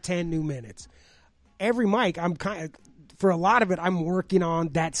say I have 10 new minutes. Every mic, I'm kind of, for a lot of it, I'm working on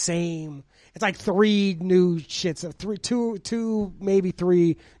that same. It's like 3 new shits, so two, maybe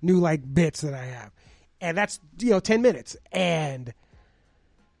 3 new like bits that I have, and that's 10 minutes. And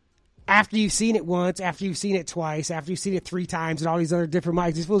after you've seen it once, after you've seen it twice, after you've seen it 3 times, and all these other different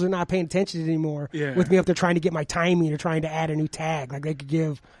mics, these fools are not paying attention anymore. Yeah. With me up there trying to get my timing or trying to add a new tag, like they could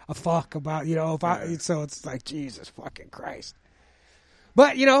give a fuck about if I. So it's like Jesus fucking Christ.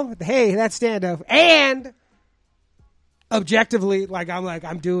 But hey, that's stand up and. Objectively,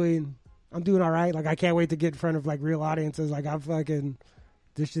 I'm doing all right. Like I can't wait to get in front of like real audiences. Like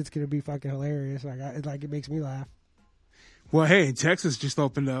this shit's gonna be fucking hilarious. It makes me laugh. Well, hey, Texas just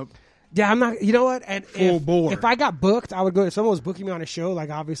opened up. Yeah, I'm not. You know what? And Full bore. If I got booked, I would go. If someone was booking me on a show, like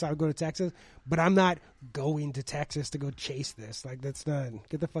obviously I would go to Texas. But I'm not going to Texas to go chase this. Like that's not.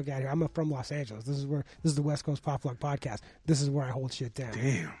 Get the fuck out of here. I'm from Los Angeles. This is the West Coast Pop Lock Podcast. This is where I hold shit down.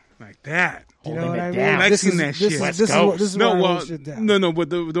 Damn. Like that. You know what I mean? Flexing that shit. This is where I hold shit down. No. But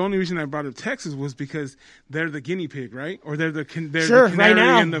the only reason I brought up Texas was because they're the guinea pig, right? Or they're the sure the right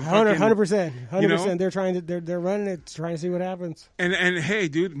now, in the 100%. They're trying to they're running it, trying to see what happens. And hey,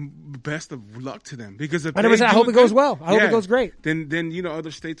 dude, best of luck to them because if 100%. I hope it goes well. I hope it goes great. Then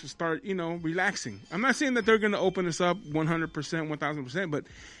other states will start relaxing. I'm not saying that they're going to open us up 100%, 1,000%, but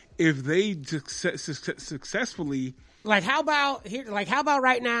if they successfully. How about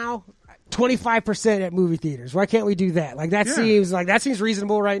right now, 25% at movie theaters? Why can't we do that? Seems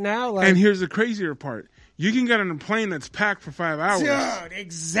reasonable right now. And here's the crazier part: you can get on a plane that's packed for 5 hours. Dude,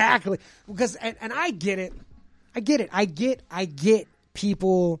 exactly. Because and I get it. I get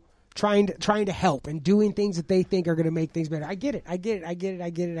people trying to help and doing things that they think are going to make things better. I get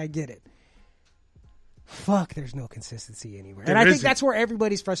it. Fuck, there's no consistency anywhere. And I think that's where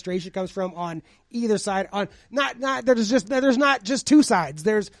everybody's frustration comes from on either side. On there's not just 2 sides.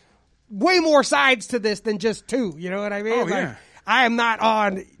 There's way more sides to this than just 2. You know what I mean? Oh, yeah. I am not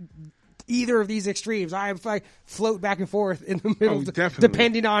on either of these extremes. I am float back and forth in the middle,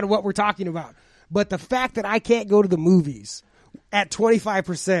 depending on what we're talking about. But the fact that I can't go to the movies at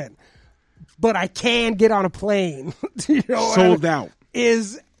 25%, but I can get on a plane, sold out,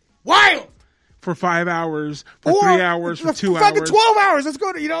 is wild. For 5 hours, for 3 hours, for 2 hours. Fucking 12 hours. Let's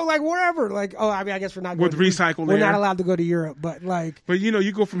go to, wherever. I guess we're not going with recycled We're air. not allowed to go to Europe, but But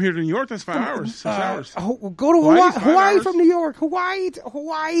you go from here to New York, that's 5 hours, 6 hours. Go to Hawaii from New York. Hawaii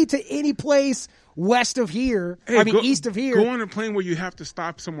to any place west of here. Hey, east of here. Go on a plane where you have to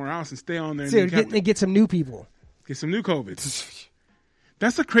stop somewhere else and stay on there. And get some new people. Get some new COVID.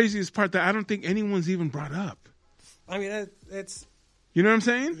 That's the craziest part that I don't think anyone's even brought up. I mean, it's... You know what I'm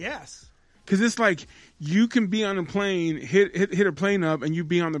saying? Yes. Because it's like you can be on a plane, hit a plane up, and you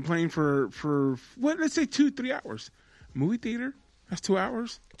be on the plane for what? Let's say 2-3 hours. Movie theater, that's 2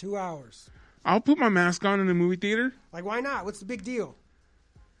 hours. 2 hours. I'll put my mask on in the movie theater. Why not? What's the big deal?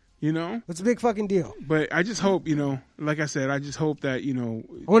 What's the big fucking deal? But I just hope, like I said, I just hope that I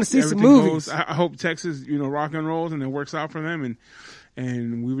want to see some movies. I hope Texas, rock and rolls and it works out for them,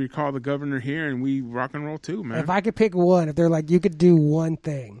 and we recall the governor here, and we rock and roll too, man. If I could pick one, if they're like, you could do one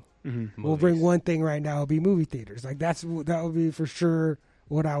thing. Mm-hmm. We'll bring one thing right now. It'll be movie theaters. That would be for sure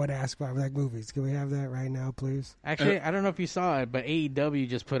what I would ask for. Movies. Can we have that right now, please? Actually, I don't know if you saw it, but AEW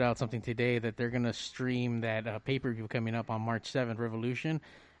just put out something today that they're going to stream that pay-per-view coming up on March 7th, Revolution,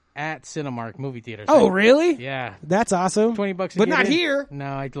 at Cinemark movie theaters. Oh, really? Yeah. That's awesome. $20 but not here. No,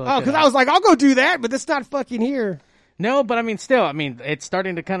 I looked because I was like, I'll go do that, but it's not fucking here. No, but it's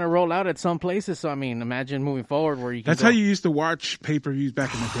starting to kind of roll out at some places. So, imagine moving forward where you can That's how you used to watch pay-per-views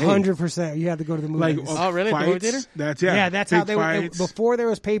back in the day. 100%. You had to go to the movies. Oh, really? Fights, the movie theater? That's how they were. Before there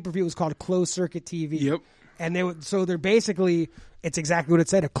was pay-per-view, it was called closed circuit TV. Yep. And they're basically, it's exactly what it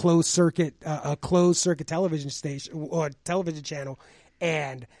said, a closed circuit television station or television channel.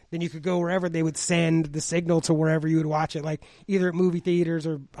 And then you could go wherever they would send the signal to wherever you would watch it, like either at movie theaters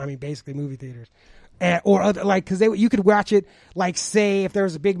or, basically movie theaters. Or other, because you could watch it, say if there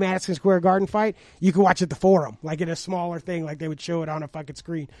was a big Madison Square Garden fight, you could watch it at the Forum, in a smaller thing, they would show it on a fucking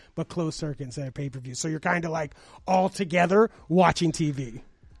screen, but closed circuit instead of pay-per-view. So you're kind of all together watching TV.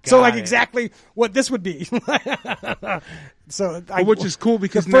 Exactly what this would be. Which is cool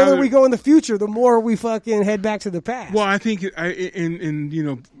because the further we go in the future, the more we fucking head back to the past. Well, I think in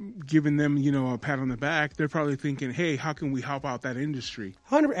giving them a pat on the back, they're probably thinking, hey, how can we help out that industry?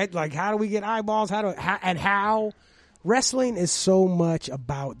 100. How do we get eyeballs? How wrestling is so much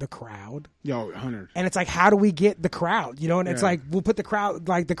about the crowd. Yo, 100. And it's how do we get the crowd? And it's we'll put the crowd.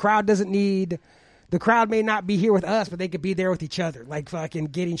 The crowd doesn't need the crowd may not be here with us, but they could be there with each other, like fucking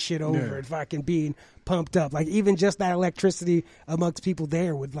getting shit over and fucking being pumped up. Like even just that electricity amongst people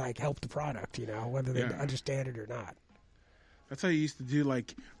there would like help the product, you know, whether they understand it or not. That's how you used to do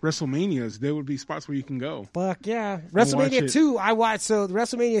like WrestleManias. There would be spots where you can go. Fuck yeah. WrestleMania 2, I watched. So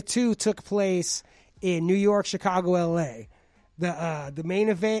WrestleMania 2 took place in New York, Chicago, LA. The main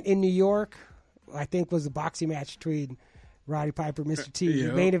event in New York, I think, was the boxing match between Roddy Piper and Mr. T.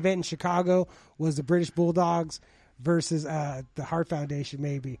 The main event in Chicago was the British Bulldogs versus the Hart Foundation,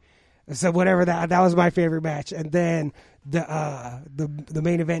 maybe. So whatever that was my favorite match. And then the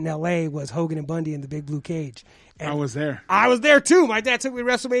main event in LA was Hogan and Bundy in the Big Blue Cage. And I was there. I was there too. My dad took me to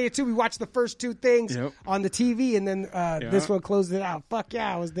WrestleMania 2. We watched the first two things on the TV, and then this one closed it out. Fuck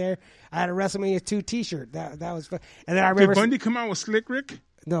yeah, I was there. I had a WrestleMania 2 T-shirt. That was fun. And then I remember. Did Bundy come out with Slick Rick?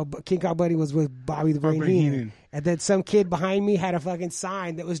 No, but King Kong Bundy was with Bobby the Brain Heenan. And then some kid behind me had a fucking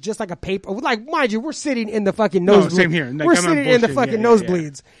sign that was just like a paper. Like, mind you, we're sitting in the fucking nosebleeds. No, same here. Like, we're sitting in the fucking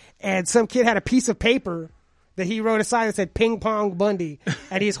nosebleeds. And some kid had a piece of paper that he wrote a sign that said Ping Pong Bundy.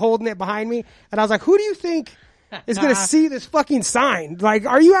 And he's holding it behind me. And I was like, who do you think is going to see this fucking sign? Like,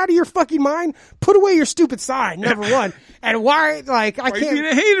 are you out of your fucking mind? Put away your stupid sign, number one. And why, like, I can't. You being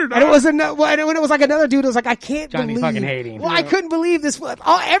a hater, dog? And it was when it was like another dude, it was like, I can't Johnny believe. fucking hating. Well, I couldn't believe this.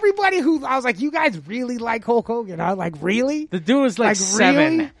 Everybody who, I was like, you guys really like Hulk Hogan? I was like, really? The dude was like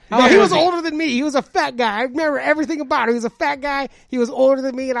 7. Really? No, he was older than me. He was a fat guy. I remember everything about him. He was a fat guy. He was older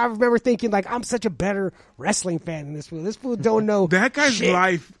than me, and I remember thinking, like, I'm such a better wrestling fan than this fool. This fool don't know that guy's shit.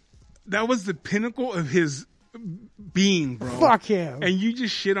 life. That was the pinnacle of his being, bro. Fuck him. And you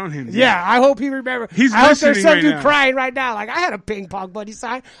just shit on him. Dude. Yeah, I hope he remembers. He's I hope there's listening some right dude now. crying right now. Like, I had a Ping Pong Bundy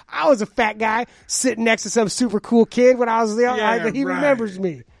sign. I was a fat guy sitting next to some super cool kid when I was young. He remembers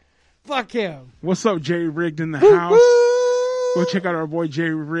me. Fuck him. What's up, Jerry Rigged in the house? Go check out our boy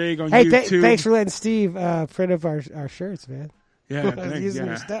Jerry Rig on YouTube. Thanks for letting Steve print up our shirts, man. Yeah, using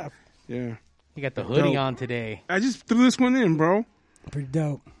your stuff. Yeah. You got the hoodie on today. I just threw this one in, bro. Pretty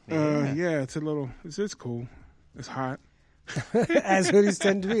dope. Yeah, it's a little. It's cool. It's hot. As hoodies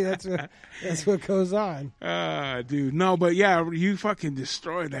tend to be. That's what goes on. Dude, no, but yeah, you fucking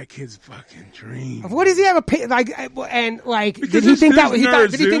destroyed that kid's fucking dream. What does he have did he Because think there's did he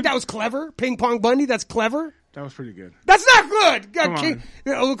nerds, think that was clever? Ping Pong Bundy, that's clever? That was pretty good. That's not good. Come on.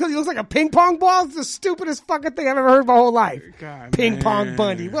 Because he looks like a ping pong ball. It's the stupidest fucking thing I've ever heard in my whole life. God, Ping man. Pong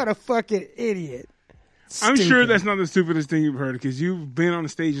Bundy. What a fucking idiot. I'm Stupid. sure that's not the stupidest thing you've heard because you've been on the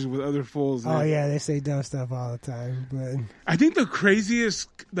stages with other fools. Oh yeah, they say dumb stuff all the time. But I think the craziest,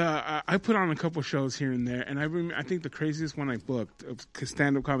 I put on a couple shows here and there, and I think the craziest one I booked of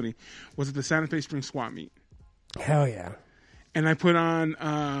stand-up comedy was at the Santa Fe Spring Swap Meet. Hell yeah. And I put on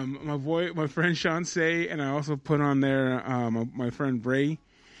my friend Sean Say, and I also put on there my friend Bray,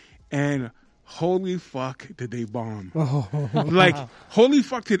 and holy fuck did they bomb! Like holy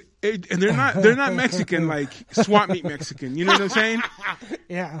fuck did, and they're not Mexican like swap meet Mexican. You know what I'm saying?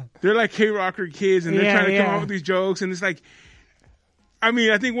 Yeah. They're like K-Rocker kids, and they're trying to come up with these jokes, and it's like. I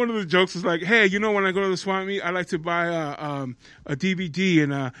mean, I think one of the jokes was like, "Hey, you know, when I go to the swap meet, I like to buy a DVD,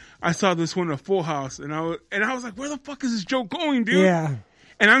 and I saw this one, a Full House, and I was like, where the fuck is this joke going, dude?" Yeah.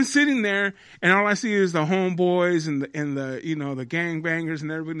 And I'm sitting there, and all I see is the homeboys and the you know the gangbangers and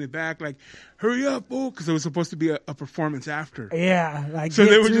everybody in the back, like, "Hurry up, fool!" Because it was supposed to be a performance after. Yeah, like so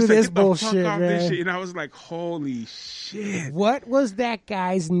get they were through just this like, "Get the bullshit, fuck off man. this shit," and I was like, "Holy shit!" What was that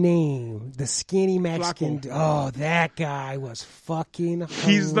guy's name? The skinny Mexican. Flacco. Oh, that guy was fucking hilarious.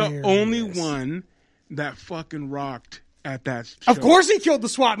 He's the only one that fucking rocked at that show. Of course he killed the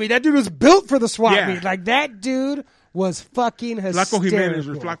swap meet. That dude was built for the swap Yeah. meet. Like, that dude was fucking hysterical. Flaco Jimenez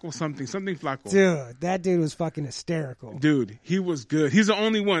or Flaco something Flaco. Dude, that dude was fucking hysterical. Dude, he was good. He's the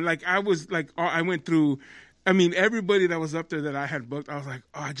only one. Like, I was like, I went through, I mean, everybody that was up there that I had booked, I was like,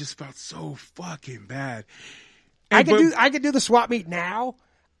 oh, I just felt so fucking bad. I could do the swap meet now.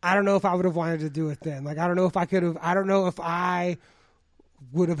 I don't know if I would have wanted to do it then. Like, I don't know if I could have. I don't know if I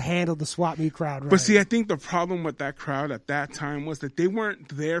would have handled the swap meet crowd right. But see, I think the problem with that crowd at that time was that they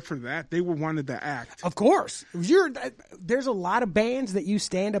weren't there for that. They wanted to act. Of course, there's a lot of bands that use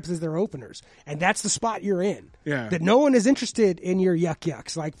stand-ups as their openers, and that's the spot you're in. Yeah. That no one is interested in your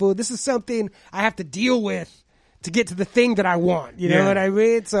yucks. Like, well, this is something I have to deal with to get to the thing that I want. You know what I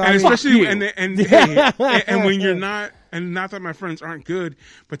mean? So, and especially and when you're Yeah. not, and not that my friends aren't good,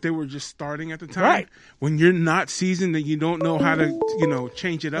 but they were just starting at the time. Right. When you're not seasoned and you don't know how to,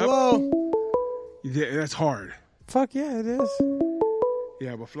 change it up, Hello? that's hard. Fuck yeah, it is.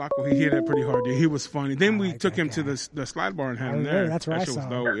 Yeah, but Flacco, he hit it pretty hard, dude. He was funny. Then we like took that him to guy. the slide bar and had him was there. there. That's where that I shit was saw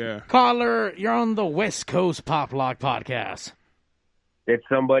dope, him. yeah. Caller, you're on the West Coast Pop Lock podcast. Did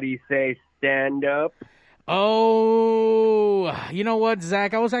somebody say stand-up. Oh, you know what,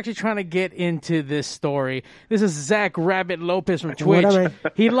 Zach? I was actually trying to get into this story. This is Zach Rabbit Lopez from Twitch.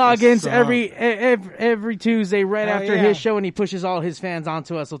 He logs every Tuesday right after his show, and he pushes all his fans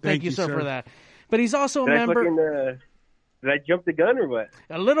onto us. So thank you, sir, for that. But he's also a member. Did I jump the gun or what?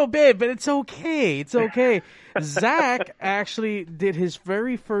 A little bit, but it's okay. It's okay. Zach actually did his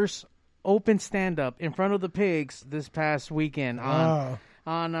very first open stand-up in front of the pigs this past weekend on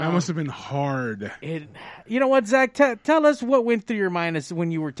that must have been hard. You know what, Zach? Tell us what went through your mind as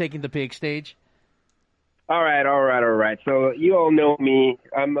when you were taking the pig stage. All right. So you all know me.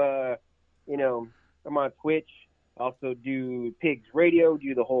 I'm I'm on Twitch. Also do Pigs Radio,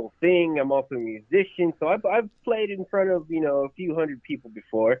 do the whole thing. I'm also a musician, so I've played in front of a few hundred people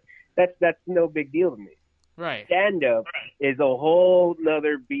before. That's no big deal to me. Right. Stand-up is a whole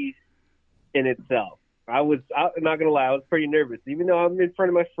nother beast in itself. I'm not gonna lie, I was pretty nervous, even though I'm in front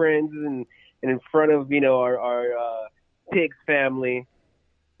of my friends and in front of our Pigs family.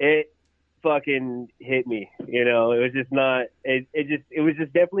 It fucking hit me. It was just not. It was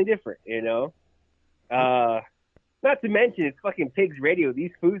just definitely different. Not to mention, it's fucking Pigs Radio.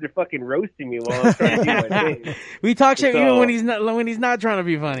 These fools are fucking roasting me while I'm trying to do my thing. We talk shit even when he's not trying to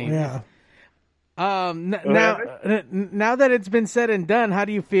be funny. Yeah. Now that it's been said and done, how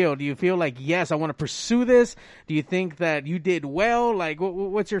do you feel? Do you feel like, yes, I want to pursue this? Do you think that you did well? Like,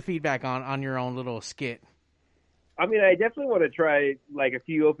 what's your feedback on your own little skit? I mean, I definitely want to try like a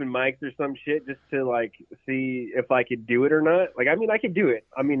few open mics or some shit just to like see if I could do it or not. Like, I mean, I could do it.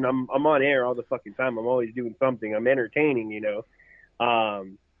 I mean, I'm on air all the fucking time. I'm always doing something. I'm entertaining,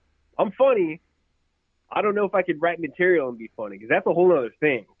 I'm funny. I don't know if I could write material and be funny because that's a whole other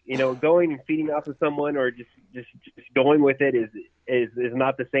thing. Going and feeding off of someone or just going with it is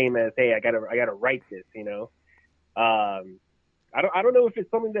not the same as, hey, I gotta write this. I don't know if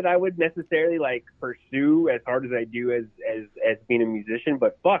it's something that I would necessarily like pursue as hard as I do as being a musician,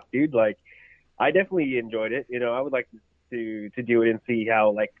 but fuck, dude, like I definitely enjoyed it. I would like to do it and see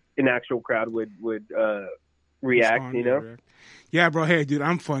how like an actual crowd would react. Yeah, bro. Hey, dude,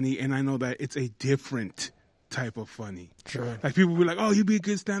 I'm funny, and I know that it's a different type of funny. Sure. Like people be like, "Oh, you'd be a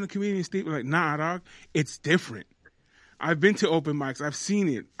good stand-up comedian, Steve." Like, nah, dog. It's different. I've been to open mics. I've seen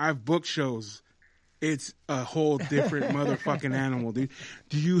it. I've booked shows. It's a whole different motherfucking animal, dude.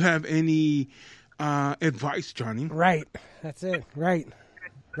 Do you have any advice, Johnny? Right. That's it. Right.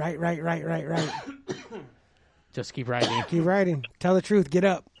 Just keep writing. Keep writing. Tell the truth. Get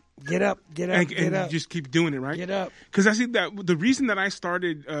up. Get up. And just keep doing it, right? Get up. Because I see that the reason that I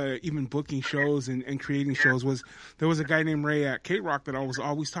started even booking shows and creating shows was there was a guy named Ray at K-Rock that I was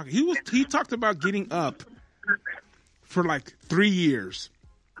always talking. He talked about getting up for like 3 years.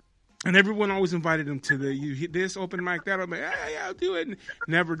 And everyone always invited him to this open mic, that. I'm like, yeah, I'll do it. And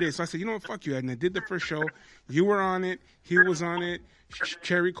never did. So I said, you know what, fuck you. And I did the first show. You were on it. He was on it.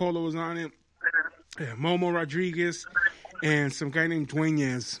 Cherry Cola was on it. Momo Rodriguez. And some guy named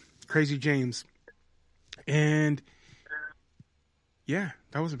Dueñez, Crazy James. And, yeah,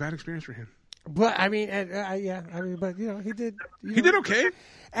 that was a bad experience for him. But, I mean, but, he did. He did okay.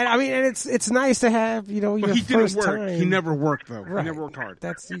 And I mean, and it's nice to have, but your he didn't first work. time. He never worked, though. Right. He never worked hard.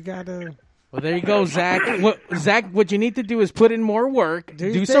 You gotta. Well, there you go, Zach. What you need to do is put in more work,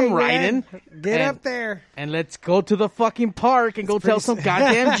 do some writing, get up there, and let's go to the fucking park and go tell some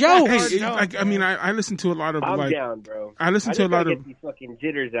goddamn jokes. I listen to a lot of. I'm down, bro. I listen to a lot of. Get these fucking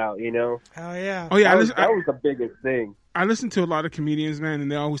jitters out, Oh yeah. Oh yeah. That was the biggest thing. I listen to a lot of comedians, man,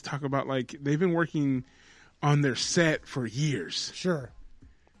 and they always talk about like they've been working on their set for years. Sure.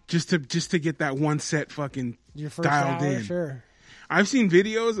 Just to get that one set fucking your first dialed hour, in. Sure. I've seen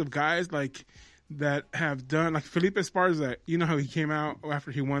videos of guys like that have done like Felipe Esparza. You know how he came out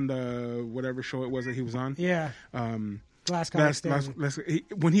after he won the whatever show it was that he was on. Yeah. Last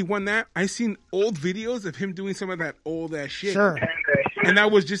when he won that, I seen old videos of him doing some of that old ass shit. Sure. And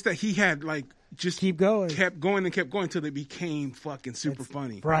that was just that he had like just kept going until they became fucking super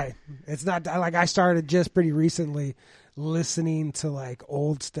funny. Right. It's not like I started just pretty recently listening to like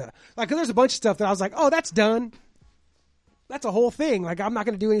old stuff. Like, 'cause there's a bunch of stuff that I was like, oh, that's done. That's a whole thing. Like, I'm not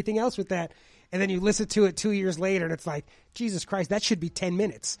going to do anything else with that. And then you listen to it 2 years later, and it's like, Jesus Christ, that should be 10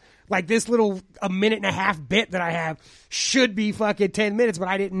 minutes. Like, this little 1.5 minute bit that I have should be fucking 10 minutes, but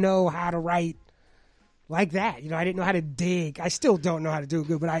I didn't know how to write like that. I didn't know how to dig. I still don't know how to do it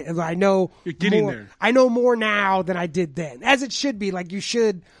good, but I know you're getting more, there. I know more now than I did then, as it should be. Like, you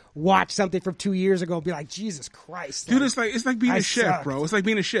should watch something from 2 years ago and be like, Jesus Christ. Dude, it's like being a chef, sucked. bro. It's like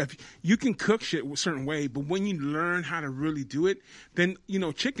being a chef. You can cook shit a certain way, but when you learn how to really do it, then,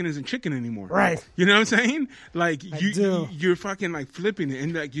 chicken isn't chicken anymore. Right. You know what I'm saying? Like, you're fucking like flipping it.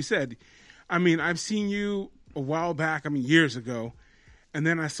 And like you said, I mean, I've seen you a while back. I mean, years ago. And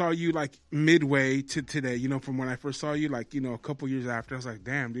then I saw you like midway to today, you know, from when I first saw you, like, you know, a couple years after. I was like,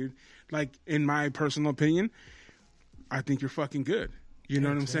 damn, dude. Like, in my personal opinion, I think you're fucking good. You know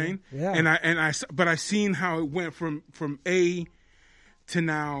what I'm saying? Yeah. But I've seen how it went from A to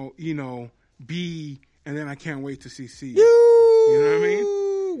now, you know, B, and then I can't wait to see C. You know what I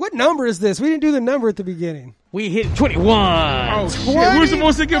mean? What number is this? We didn't do the number at the beginning. We hit 21. Oh, shit. We're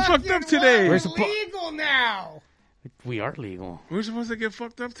supposed to get fucked up today. We're legal now. We are legal. We're supposed to get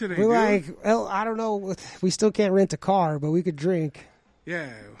fucked up today, We're dude. like, well, I don't know. We still can't rent a car, but we could drink. Yeah.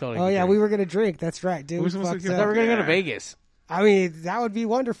 Totally Oh, yeah, different. we were going to drink. That's right, dude. We're supposed to Fucked get up. So we're gonna go to Yeah. Vegas. I mean, that would be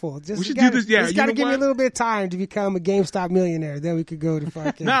wonderful. Just We should you gotta, do this. Yeah, just you got to know give me a what? little bit of time to become a GameStop millionaire. Then we could go to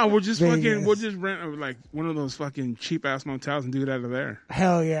fucking. No, we'll just Vegas. fucking, we'll just rent like one of those fucking cheap ass motels and do it out of there.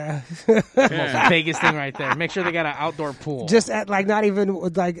 Hell yeah. Yeah. Vegas thing right there. Make sure they got an outdoor pool. Just at like not even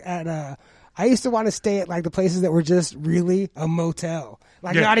like at I used to want to stay at like the places that were just really a motel.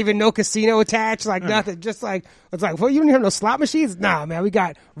 Like Yeah. not even no casino attached, like nothing. Just like it's like, well, you don't even have no slot machines. Nah, man, we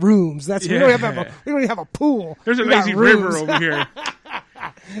got rooms. That's we don't Yeah. even have a pool. There's a We got lazy river rooms. over here.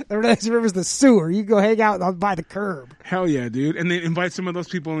 The lazy river's the sewer. You go hang out by the curb. Hell yeah, dude. And then invite some of those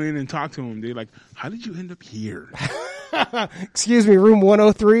people in and talk to them, dude. Like, how did you end up here? Excuse me, room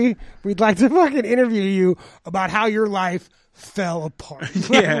 103. We'd like to fucking interview you about how your life fell apart.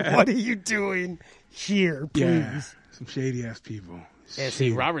 Yeah. What are you doing here, please? Yeah. Some shady ass people. Yeah,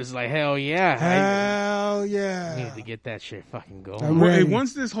 see, Robert's like, hell yeah. Hell I yeah. need to get that shit fucking going. I'm Well, ready.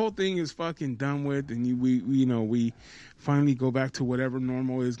 once this whole thing is fucking done with, and we finally go back to whatever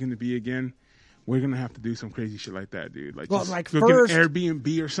normal is going to be again, we're gonna have to do some crazy shit like that, dude. Like, Well, just like go first- get an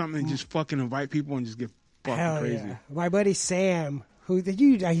Airbnb or something, and just fucking invite people and just get fucking Hell crazy. yeah. My buddy Sam, who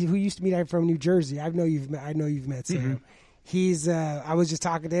used to meet from New Jersey. I know you've met Sam. Mm-hmm. He's I was just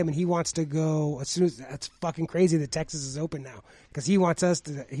talking to him, and he wants to go as soon as that's fucking crazy that Texas is open now, because he wants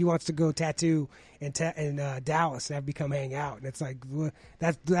to go tattoo in Dallas and have me come hang out. And it's like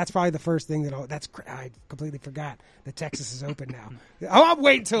that's probably the first thing I completely forgot that Texas is open now. I'm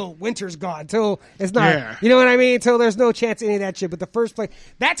waiting till winter's gone, till it's not. Yeah. You know what I mean? Till there's no chance of any of that shit. But the first place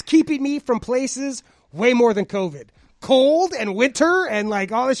that's keeping me from places way more than COVID. Cold and winter and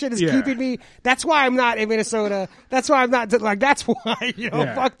like all this shit is Yeah. keeping me. That's why I'm not in Minnesota. That's why I'm not like. That's why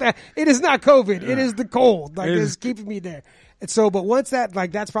Yeah. fuck that. It is not COVID. It is the cold. Like It it's is- keeping me there. And so, but once that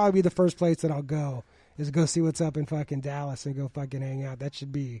that's probably the first place that I'll go is go see what's up in fucking Dallas and go fucking hang out. That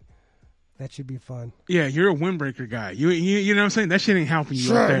should be fun. Yeah, you're a windbreaker guy. You know what I'm saying? That shit ain't helping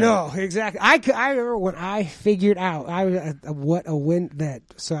you out there. No, exactly. I remember when I figured out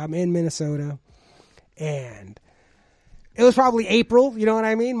so I'm in Minnesota and it was probably April, you know what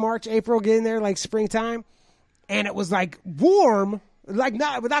I mean? March, April, getting there like springtime. And it was like warm, like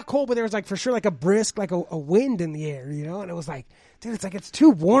not cold, but there was like for sure like a brisk, like a wind in the air, you know? And it was like, dude, it's too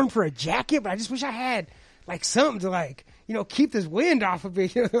warm for a jacket, but I just wish I had like something to like, keep this wind off of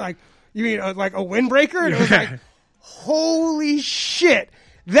me. Like, you mean like a windbreaker? And it was like, holy shit,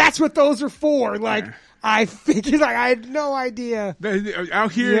 that's what those are for. Like, I figured, like, I had no idea.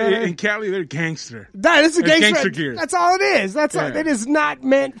 Out here Yeah. in Cali, they're gangster. That is a It's gangster. gangster gear. That's all it is. Yeah. It is not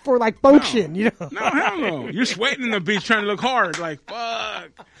meant for like function, you know. No, hell no. You're sweating in the beach trying to look hard. Like, fuck.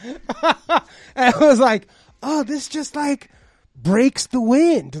 And I was like, oh, this just like breaks the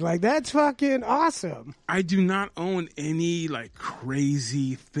wind. Like that's fucking awesome. I do not own any like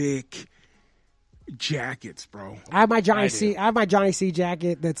crazy thick jackets, bro. I have my Johnny C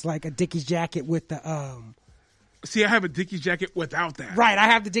jacket that's like a Dickies jacket with the See, I have a Dickies jacket without that. right. I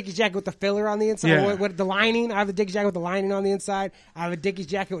have the Dickies jacket with the filler on the inside, Yeah. with the lining. I have the Dickies jacket with the lining on the inside. I have a Dickies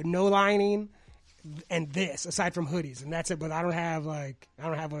jacket with no lining, and this aside from hoodies, and that's it. But I don't have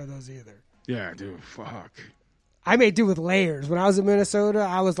one of those either. Yeah, dude. Fuck. I made do with layers. When I was in Minnesota,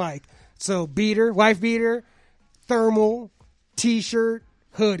 I was like, wife beater, thermal, t-shirt,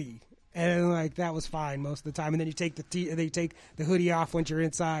 hoodie. And like that was fine most of the time. And then you take the hoodie off once you're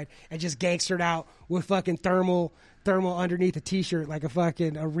inside and just gangstered out with fucking thermal underneath a t-shirt like a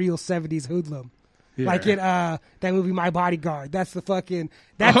real 70s hoodlum. Yeah. Like in that movie My Bodyguard. That's the fucking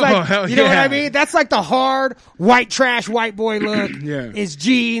that's Oh, like hell you know what yeah. I mean? That's like the hard white trash white boy look. Yeah. Is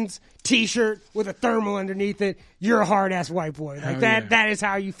jeans, t-shirt with a thermal underneath it. You're a hard ass white boy. Like Hell that yeah. that is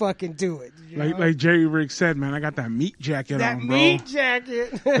how you fucking do it. You know? Like Jerry Riggs said, man, I got that meat jacket that on, bro. meat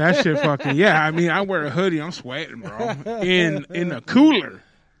jacket. That shit fucking, yeah. I mean, I wear a hoodie. I'm sweating, bro. In a cooler.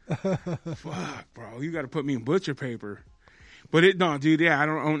 Fuck, bro. You got to put me in butcher paper. But dude, yeah, I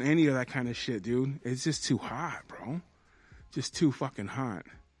don't own any of that kind of shit, dude. It's just too hot, bro. Just too fucking hot.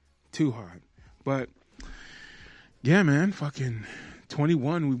 Too hot. But, yeah, man, fucking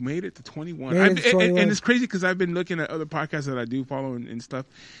 21. We've made it to 21. Made it to 21. And it's crazy because I've been looking at other podcasts that I do follow and stuff,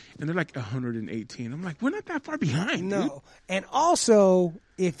 and they're like 118. I'm like, we're not that far behind. No. Dude. And also,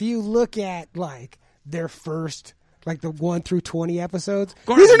 if you look at like their first, like the 1 through 20 episodes,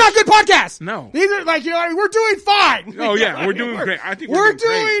 Garbage. these are not good podcasts. No. These are like, you know what I mean? We're doing fine. Oh, yeah, we're doing great. I think we're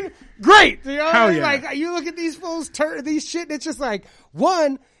doing great. You know what I Hell mean? yeah. Like, you look at these fools, these shit, and it's just like,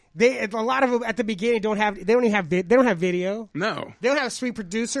 one, a lot of them at the beginning don't have video. No. They don't have a sweet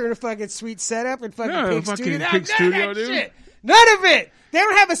producer and a fucking sweet setup and fucking No, Pig fucking Studio. Pig Studio, None of that dude. shit. None of it. They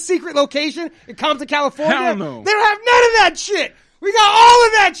don't have a secret location in Compton, California. Hell no. They don't have none of that shit. We got all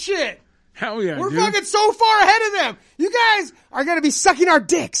of that shit. Hell yeah, We're dude. fucking so far ahead of them. You guys are going to be sucking our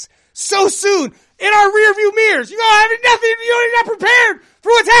dicks so soon in our rearview mirrors. You don't have nothing. You're not prepared for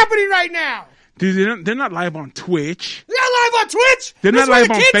what's happening right now. Dude, they're not live on Twitch. They're not live on Twitch. They're This not is where live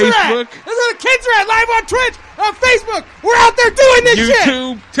the on kids are at. Facebook. This is where the kids are at, live on Twitch, on Facebook. We're out there doing this shit.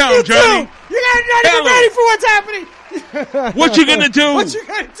 YouTube. Tell 'em, YouTube. Johnny. You're not Tell even 'em. ready for what's happening. What you gonna do? What you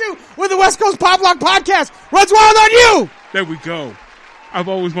gonna do when the West Coast Pop Lock Podcast runs wild on you? There we go. I've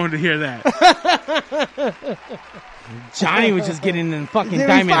always wanted to hear that. Johnny was just getting in fucking Give me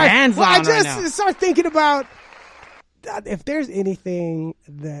diamond five. hands Well, on I right just now. start thinking about if there's anything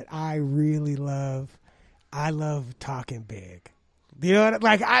that I really love, I love talking big. You know,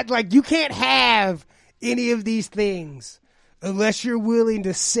 like you can't have any of these things unless you're willing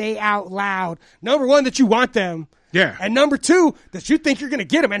to say out loud, number one, that you want them, Yeah. and number two, that you think you're going to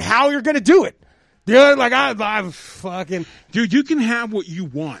get them and how you're going to do it. You know, like I'm fucking. Dude, you can have what you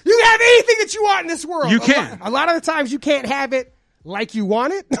want. You can have anything that you want in this world. You can. A lot of the times you can't have it like you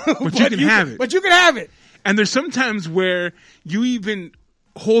want it, but you can have it. But you can have it. And there's sometimes where you even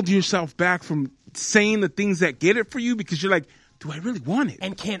hold yourself back from saying the things that get it for you because you're like, do I really want it?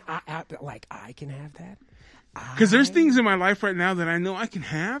 And can I can have that? Because there's things in my life right now that I know I can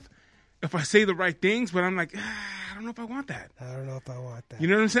have if I say the right things, but I'm like, I don't know if I want that. I don't know if I want that. You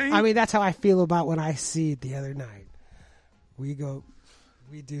know what I'm saying? I mean, that's how I feel about when I see it the other night. We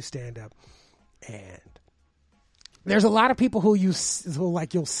do stand up, and there's a lot of people who you'll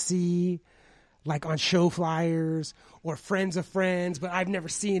see like on show flyers or friends of friends, but I've never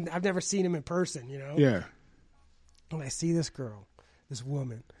seen them in person. You know? Yeah. When I see this girl, this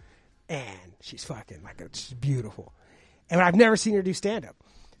woman, and she's fucking she's beautiful, and I've never seen her do stand up,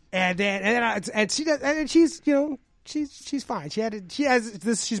 and she does, and she's, you know, she's fine.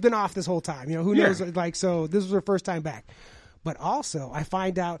 She's been off this whole time. You know, who knows? Like, so this was her first time back. But also, I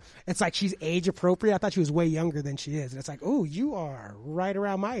find out it's like she's age appropriate. I thought she was way younger than she is, and it's like, oh, you are right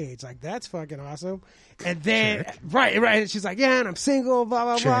around my age. Like, that's fucking awesome. And then, right, and she's like, yeah, and I'm single, blah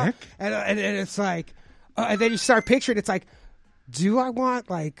blah blah. And it's like, and then you start picturing. It's like, do I want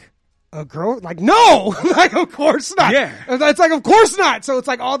like a girl? Like, no, like of course not. Yeah, it's like of course not. So it's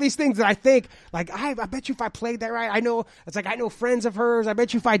like all these things that I think, like I bet you if I played that right, I know. It's like I know friends of hers. I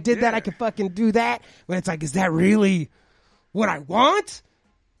bet you if I did that, I could fucking do that. But it's like, is that really what I want?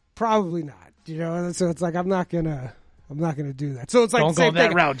 Probably not. You know, so it's like I'm not gonna do that. So it's like Don't the same go that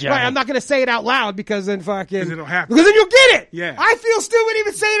thing. route, Johnny. Right, I'm not gonna say it out loud because then fucking 'Cause it'll happen. Because then you'll get it. Yeah. I feel stupid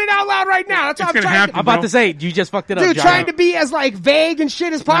even saying it out loud right now. That's It's what I'm gonna trying happen. to I'm about bro. to say, you just fucked it up, dude, Johnny. trying to be as like vague and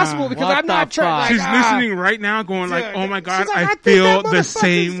shit as possible because what I'm not the trying. fuck? Like, She's listening right now, going like, dude, "Oh my god, she's like, I think feel that the motherfucker's-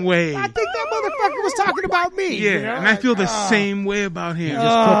 same way." I think that motherfucker was talking about me. Yeah, you know? and I feel the Like, same way about him.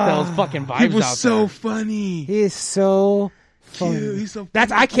 Just put those fucking vibes he was out so there. funny. He is so funny. Cute. He's so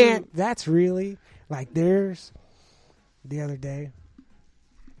That's funny, I can't. too. That's really like there's the other day.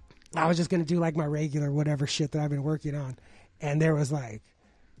 I was just gonna do like my regular whatever shit that I've been working on, and there was like,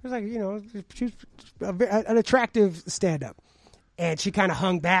 you know, she's an attractive stand up, and she kind of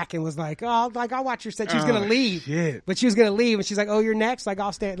hung back and was like, oh, like I'll watch her set. She was gonna leave, shit. but she was gonna leave, and she's like, oh, you're next. Like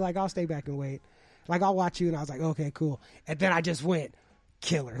I'll stay back and wait. Like I'll watch you, and I was like, okay, cool. And then I just went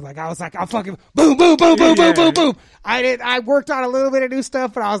killer. Like I was like, I'll fucking boom, boom, boom, boom, boom, boom, boom. I worked on a little bit of new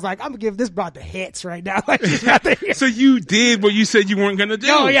stuff, but I was like, I'm gonna give this broad the hits right now. Like she's got the hits. So you did what you said you weren't gonna do.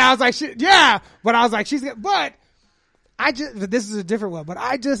 Oh yeah, I was like, shit, yeah, but I was like, but this is a different one. But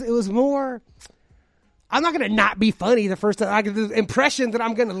it was more. I'm not gonna not be funny the first time. Like the impression that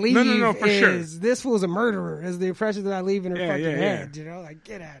I'm gonna leave No, for sure. is this was a murderer. Is the impression that I leave in her fucking yeah. head. You know, like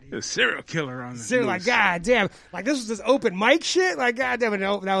get out of here. A serial killer on the Seriously, like god damn, like this was this open mic shit. Like god damn it,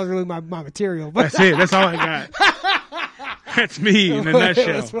 no, that was really my material. But That's it. That's all I got. That's me in a it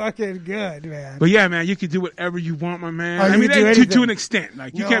nutshell. was fucking good, man. But yeah, man, you can do whatever you want, my man. Oh, you I mean, can do to anything. an extent.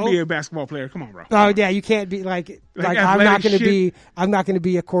 Like you No. can't be a basketball player. Come on, bro. Oh yeah, you can't be like I'm athletic not going to shit. be. I'm not going to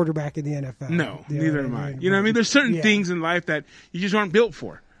be a quarterback in the NFL. No, You know neither what am I. mean? You know what I mean? There's certain Yeah. things in life that you just aren't built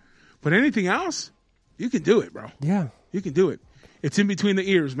for. But anything else, you can do it, bro. Yeah. You can do it. It's in between the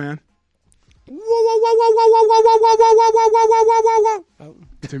ears, man. Whoa, whoa, whoa, whoa, whoa, whoa, whoa, whoa, whoa, whoa, whoa, whoa, whoa, whoa, whoa, whoa.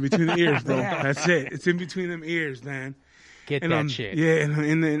 It's in between the ears, bro. Yeah. That's it. It's in between them ears, man. Get And that shit. Yeah,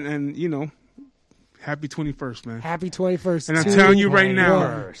 and you know, happy 21st, man. Happy 21st. And I'm telling you right now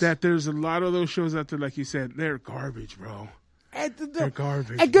 21st. that there's a lot of those shows out there, like you said, they're garbage, bro. They're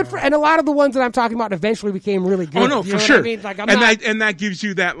garbage. And good bro. and a lot of the ones that I'm talking about eventually became really good. Oh no, You for know what sure. I mean? Like, I'm and not, that gives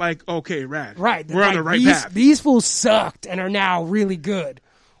you that like, okay, rad. right. We're on the right path. These fools sucked and are now really good.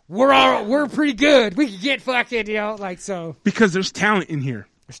 We're pretty good. We can get fucking, you know, like, so. Because there's talent in here.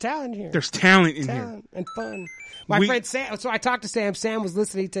 There's talent here. There's talent in here. Talent and fun. My friend Sam, so I talked to Sam. Sam was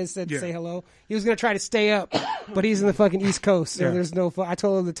listening to said Yeah. say hello. He was going to try to stay up, but he's in the fucking East Coast, so Yeah. there's no fun. I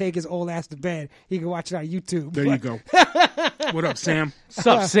told him to take his old ass to bed. He can watch it on YouTube. There you go. What up, Sam?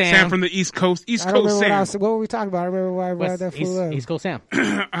 Sup, Sam? Sam from the East Coast. East I don't Coast remember Sam. what were we talking about? I remember why I brought that fool up. East Coast Sam.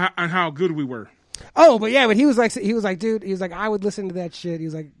 On how good we were. Oh, but yeah, but he was like, dude, he was like, I would listen to that shit. He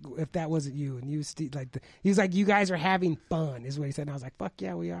was like, if that wasn't you, and you he was like, you guys are having fun, is what he said. And I was like, fuck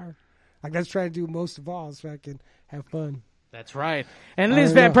yeah, we are. Like, let's try to do most of all, so I can have fun. That's right. And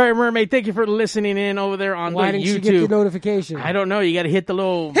Liz Vampire Mermaid, thank you for listening in over there on Why the didn't YouTube. you get the notification? I don't know. You got to hit the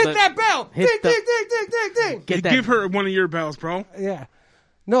little. Hit that bell. hit Ding, the- ding, ding, ding, ding, ding. Get that. Give her one of your bells, bro. Yeah.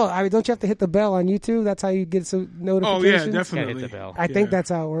 No, I mean, don't you have to hit the bell on YouTube? That's how you get some Oh, notifications. yeah, definitely. Gotta hit the bell. I think that's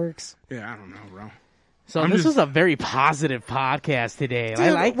how it works. Yeah, I don't know, bro. So I'm this just- was a very positive podcast today. I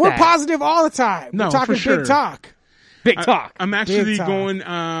Dude, like we're that. positive all the time. No, we're talking for sure. big talk. Big talk. I'm actually Big time.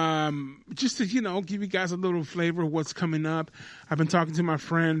 going just to, give you guys a little flavor of what's coming up. I've been talking to my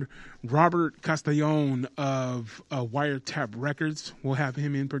friend Robert Castellon of Wiretap Records. We'll have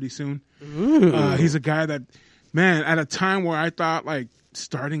him in pretty soon. He's a guy that, man, at a time where I thought like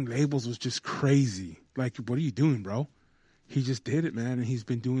starting labels was just crazy. Like, what are you doing, bro? He just did it, man, and he's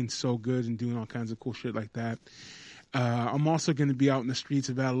been doing so good and doing all kinds of cool shit like that. I'm also going to be out in the streets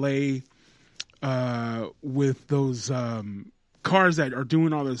of LA with those cars that are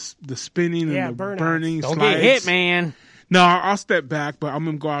doing all this the spinning Yeah, and the burnouts. burning. Don't slides. get hit, man. No, I'll step back, but I'm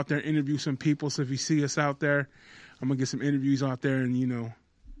gonna go out there and interview some people. So if you see us out there, I'm gonna get some interviews out there and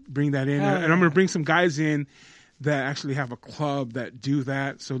bring that in, Hell and I'm gonna bring some guys in that actually have a club that do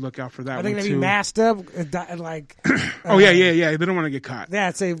that. So look out for that Are they one going to be too. masked up? Like, Oh yeah. They don't want to get caught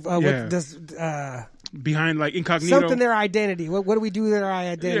yeah, say, Yeah. what does, behind like incognito. something their identity. What do we do with their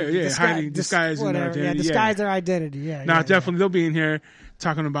identity? Yeah, hiding, disguising their whatever. identity, Yeah, yeah. disguise their identity. Yeah. No, yeah, definitely they'll be in here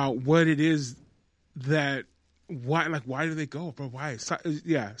talking about what it is that why do they go, bro? Why?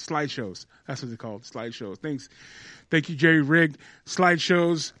 Slideshows. That's what they're called, slideshows. Thank you, Jerry Rigg.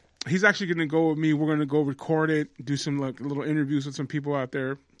 Slideshows. He's actually going to go with me. We're going to go record it, do some like little interviews with some people out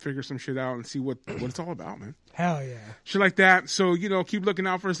there, figure some shit out, and see what it's all about, man. Hell yeah. Shit like that. So keep looking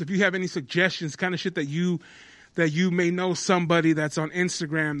out for us. If you have any suggestions, kind of shit that you may know somebody that's on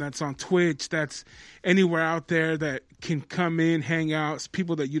Instagram, that's on Twitch, that's anywhere out there that can come in, hang out,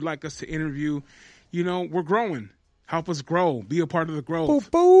 people that you'd like us to interview. We're growing. Help us grow. Be a part of the growth.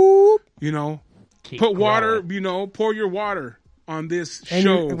 Boop, boop. Keep Put water, growing. pour your water on this And,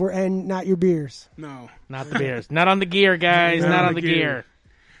 show. and not your beers. No. Not the beers. Not on the gear, guys. Not on the gear.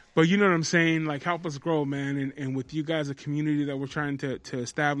 But you know what I'm saying? Like, help us grow, man. And with you guys, a community that we're trying to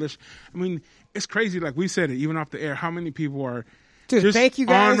establish. I mean, it's crazy. Like we said it, even off the air, how many people are Dude, just thank you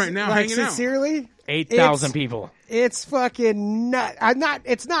guys. on right now like, hanging out? sincerely, 8,000 people. It's fucking nut.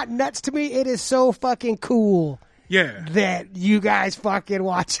 It's not nuts to me. It is so fucking cool Yeah. that you guys fucking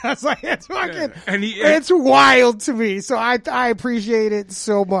watch us. Like, it's fucking, Yeah. And it's wild to me. So I appreciate it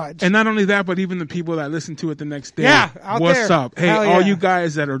so much. And not only that, but even the people that listen to it the next day. Yeah, out what's there. up? Hey, Hell all yeah. you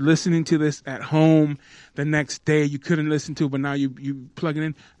guys that are listening to this at home the next day, you couldn't listen to it, but now you plug it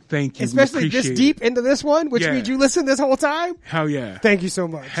in. Thank you. We Especially this appreciate deep it. into this one, which Yeah. means you listened this whole time. Hell yeah. Thank you so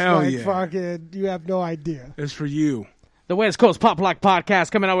much. Hell like, yeah. fucking, you have no idea. It's for you. The West Coast Pop Lock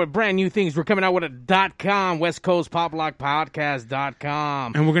Podcast coming out with brand new things. We're coming out with a .com, West Coast Pop Lock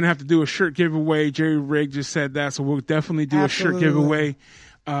Podcast.com. And we're going to have to do a shirt giveaway. Jerry Rigg just said that, so we'll definitely do a shirt Absolutely. giveaway.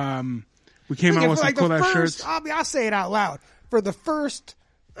 We came out with some cool ass shirts. I'll say it out loud. For the first,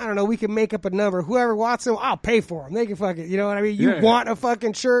 I don't know, we can make up a number. Whoever wants them, I'll pay for them. They can fucking, you know what I mean? You Yeah. want a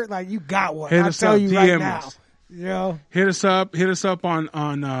fucking shirt? Like, you got one. Hit I'll us tell up, you right DM now. us. You know? Hit us up on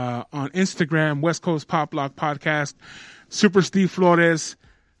Instagram, West Coast Pop Lock Podcast. Super Steve Flores.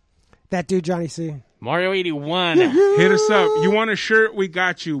 That dude, Johnny C. Mario 81. Hit us up. You want a shirt? We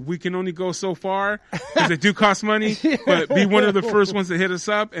got you. We can only go so far because they do cost money, but be one of the first ones to hit us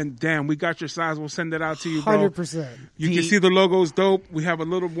up. And damn, we got your size. We'll send that out to you, bro. 100%. You can see the logo's dope. We have a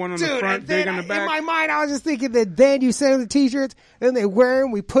little one on the front, and then big on the back. in my mind, I was just thinking that then you send them the t-shirts, and they wear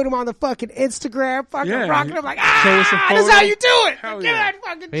them. We put them on the fucking Instagram, fucking rocking them like, that's how you do it. Hell Give yeah. that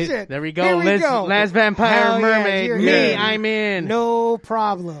fucking shit. There we go. Here we go. Last Vampire Hell yeah, Mermaid. you're Me, in. I'm in. No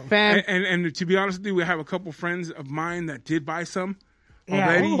problem. Fam. And to be honest with you, we have a couple friends of mine that did buy some Yeah.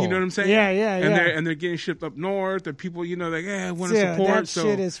 already. Oh. You know what I'm saying? Yeah, And they're getting shipped up north. And people, like, want to Dude, support. that So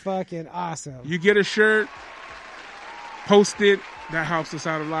shit is fucking awesome. you get a shirt, post it. That helps us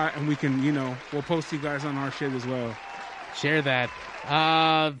out a lot, and we can, we'll post you guys on our shit as well. Share that.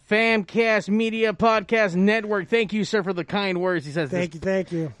 Famcast Media Podcast Network. Thank you, sir, for the kind words. He says, Thank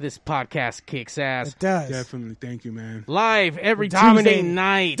you. This podcast kicks ass. It does. Definitely, thank you, man. Live every Dominating. Tuesday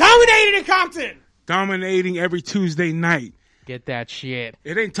night. Dominated in Compton. Dominating every Tuesday night. Get that shit.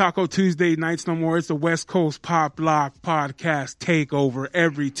 It ain't Taco Tuesday nights no more. It's the West Coast Pop Lock Podcast Takeover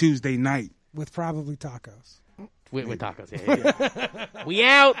every Tuesday night. With probably tacos. With tacos. Yeah. We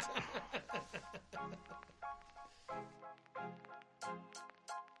out.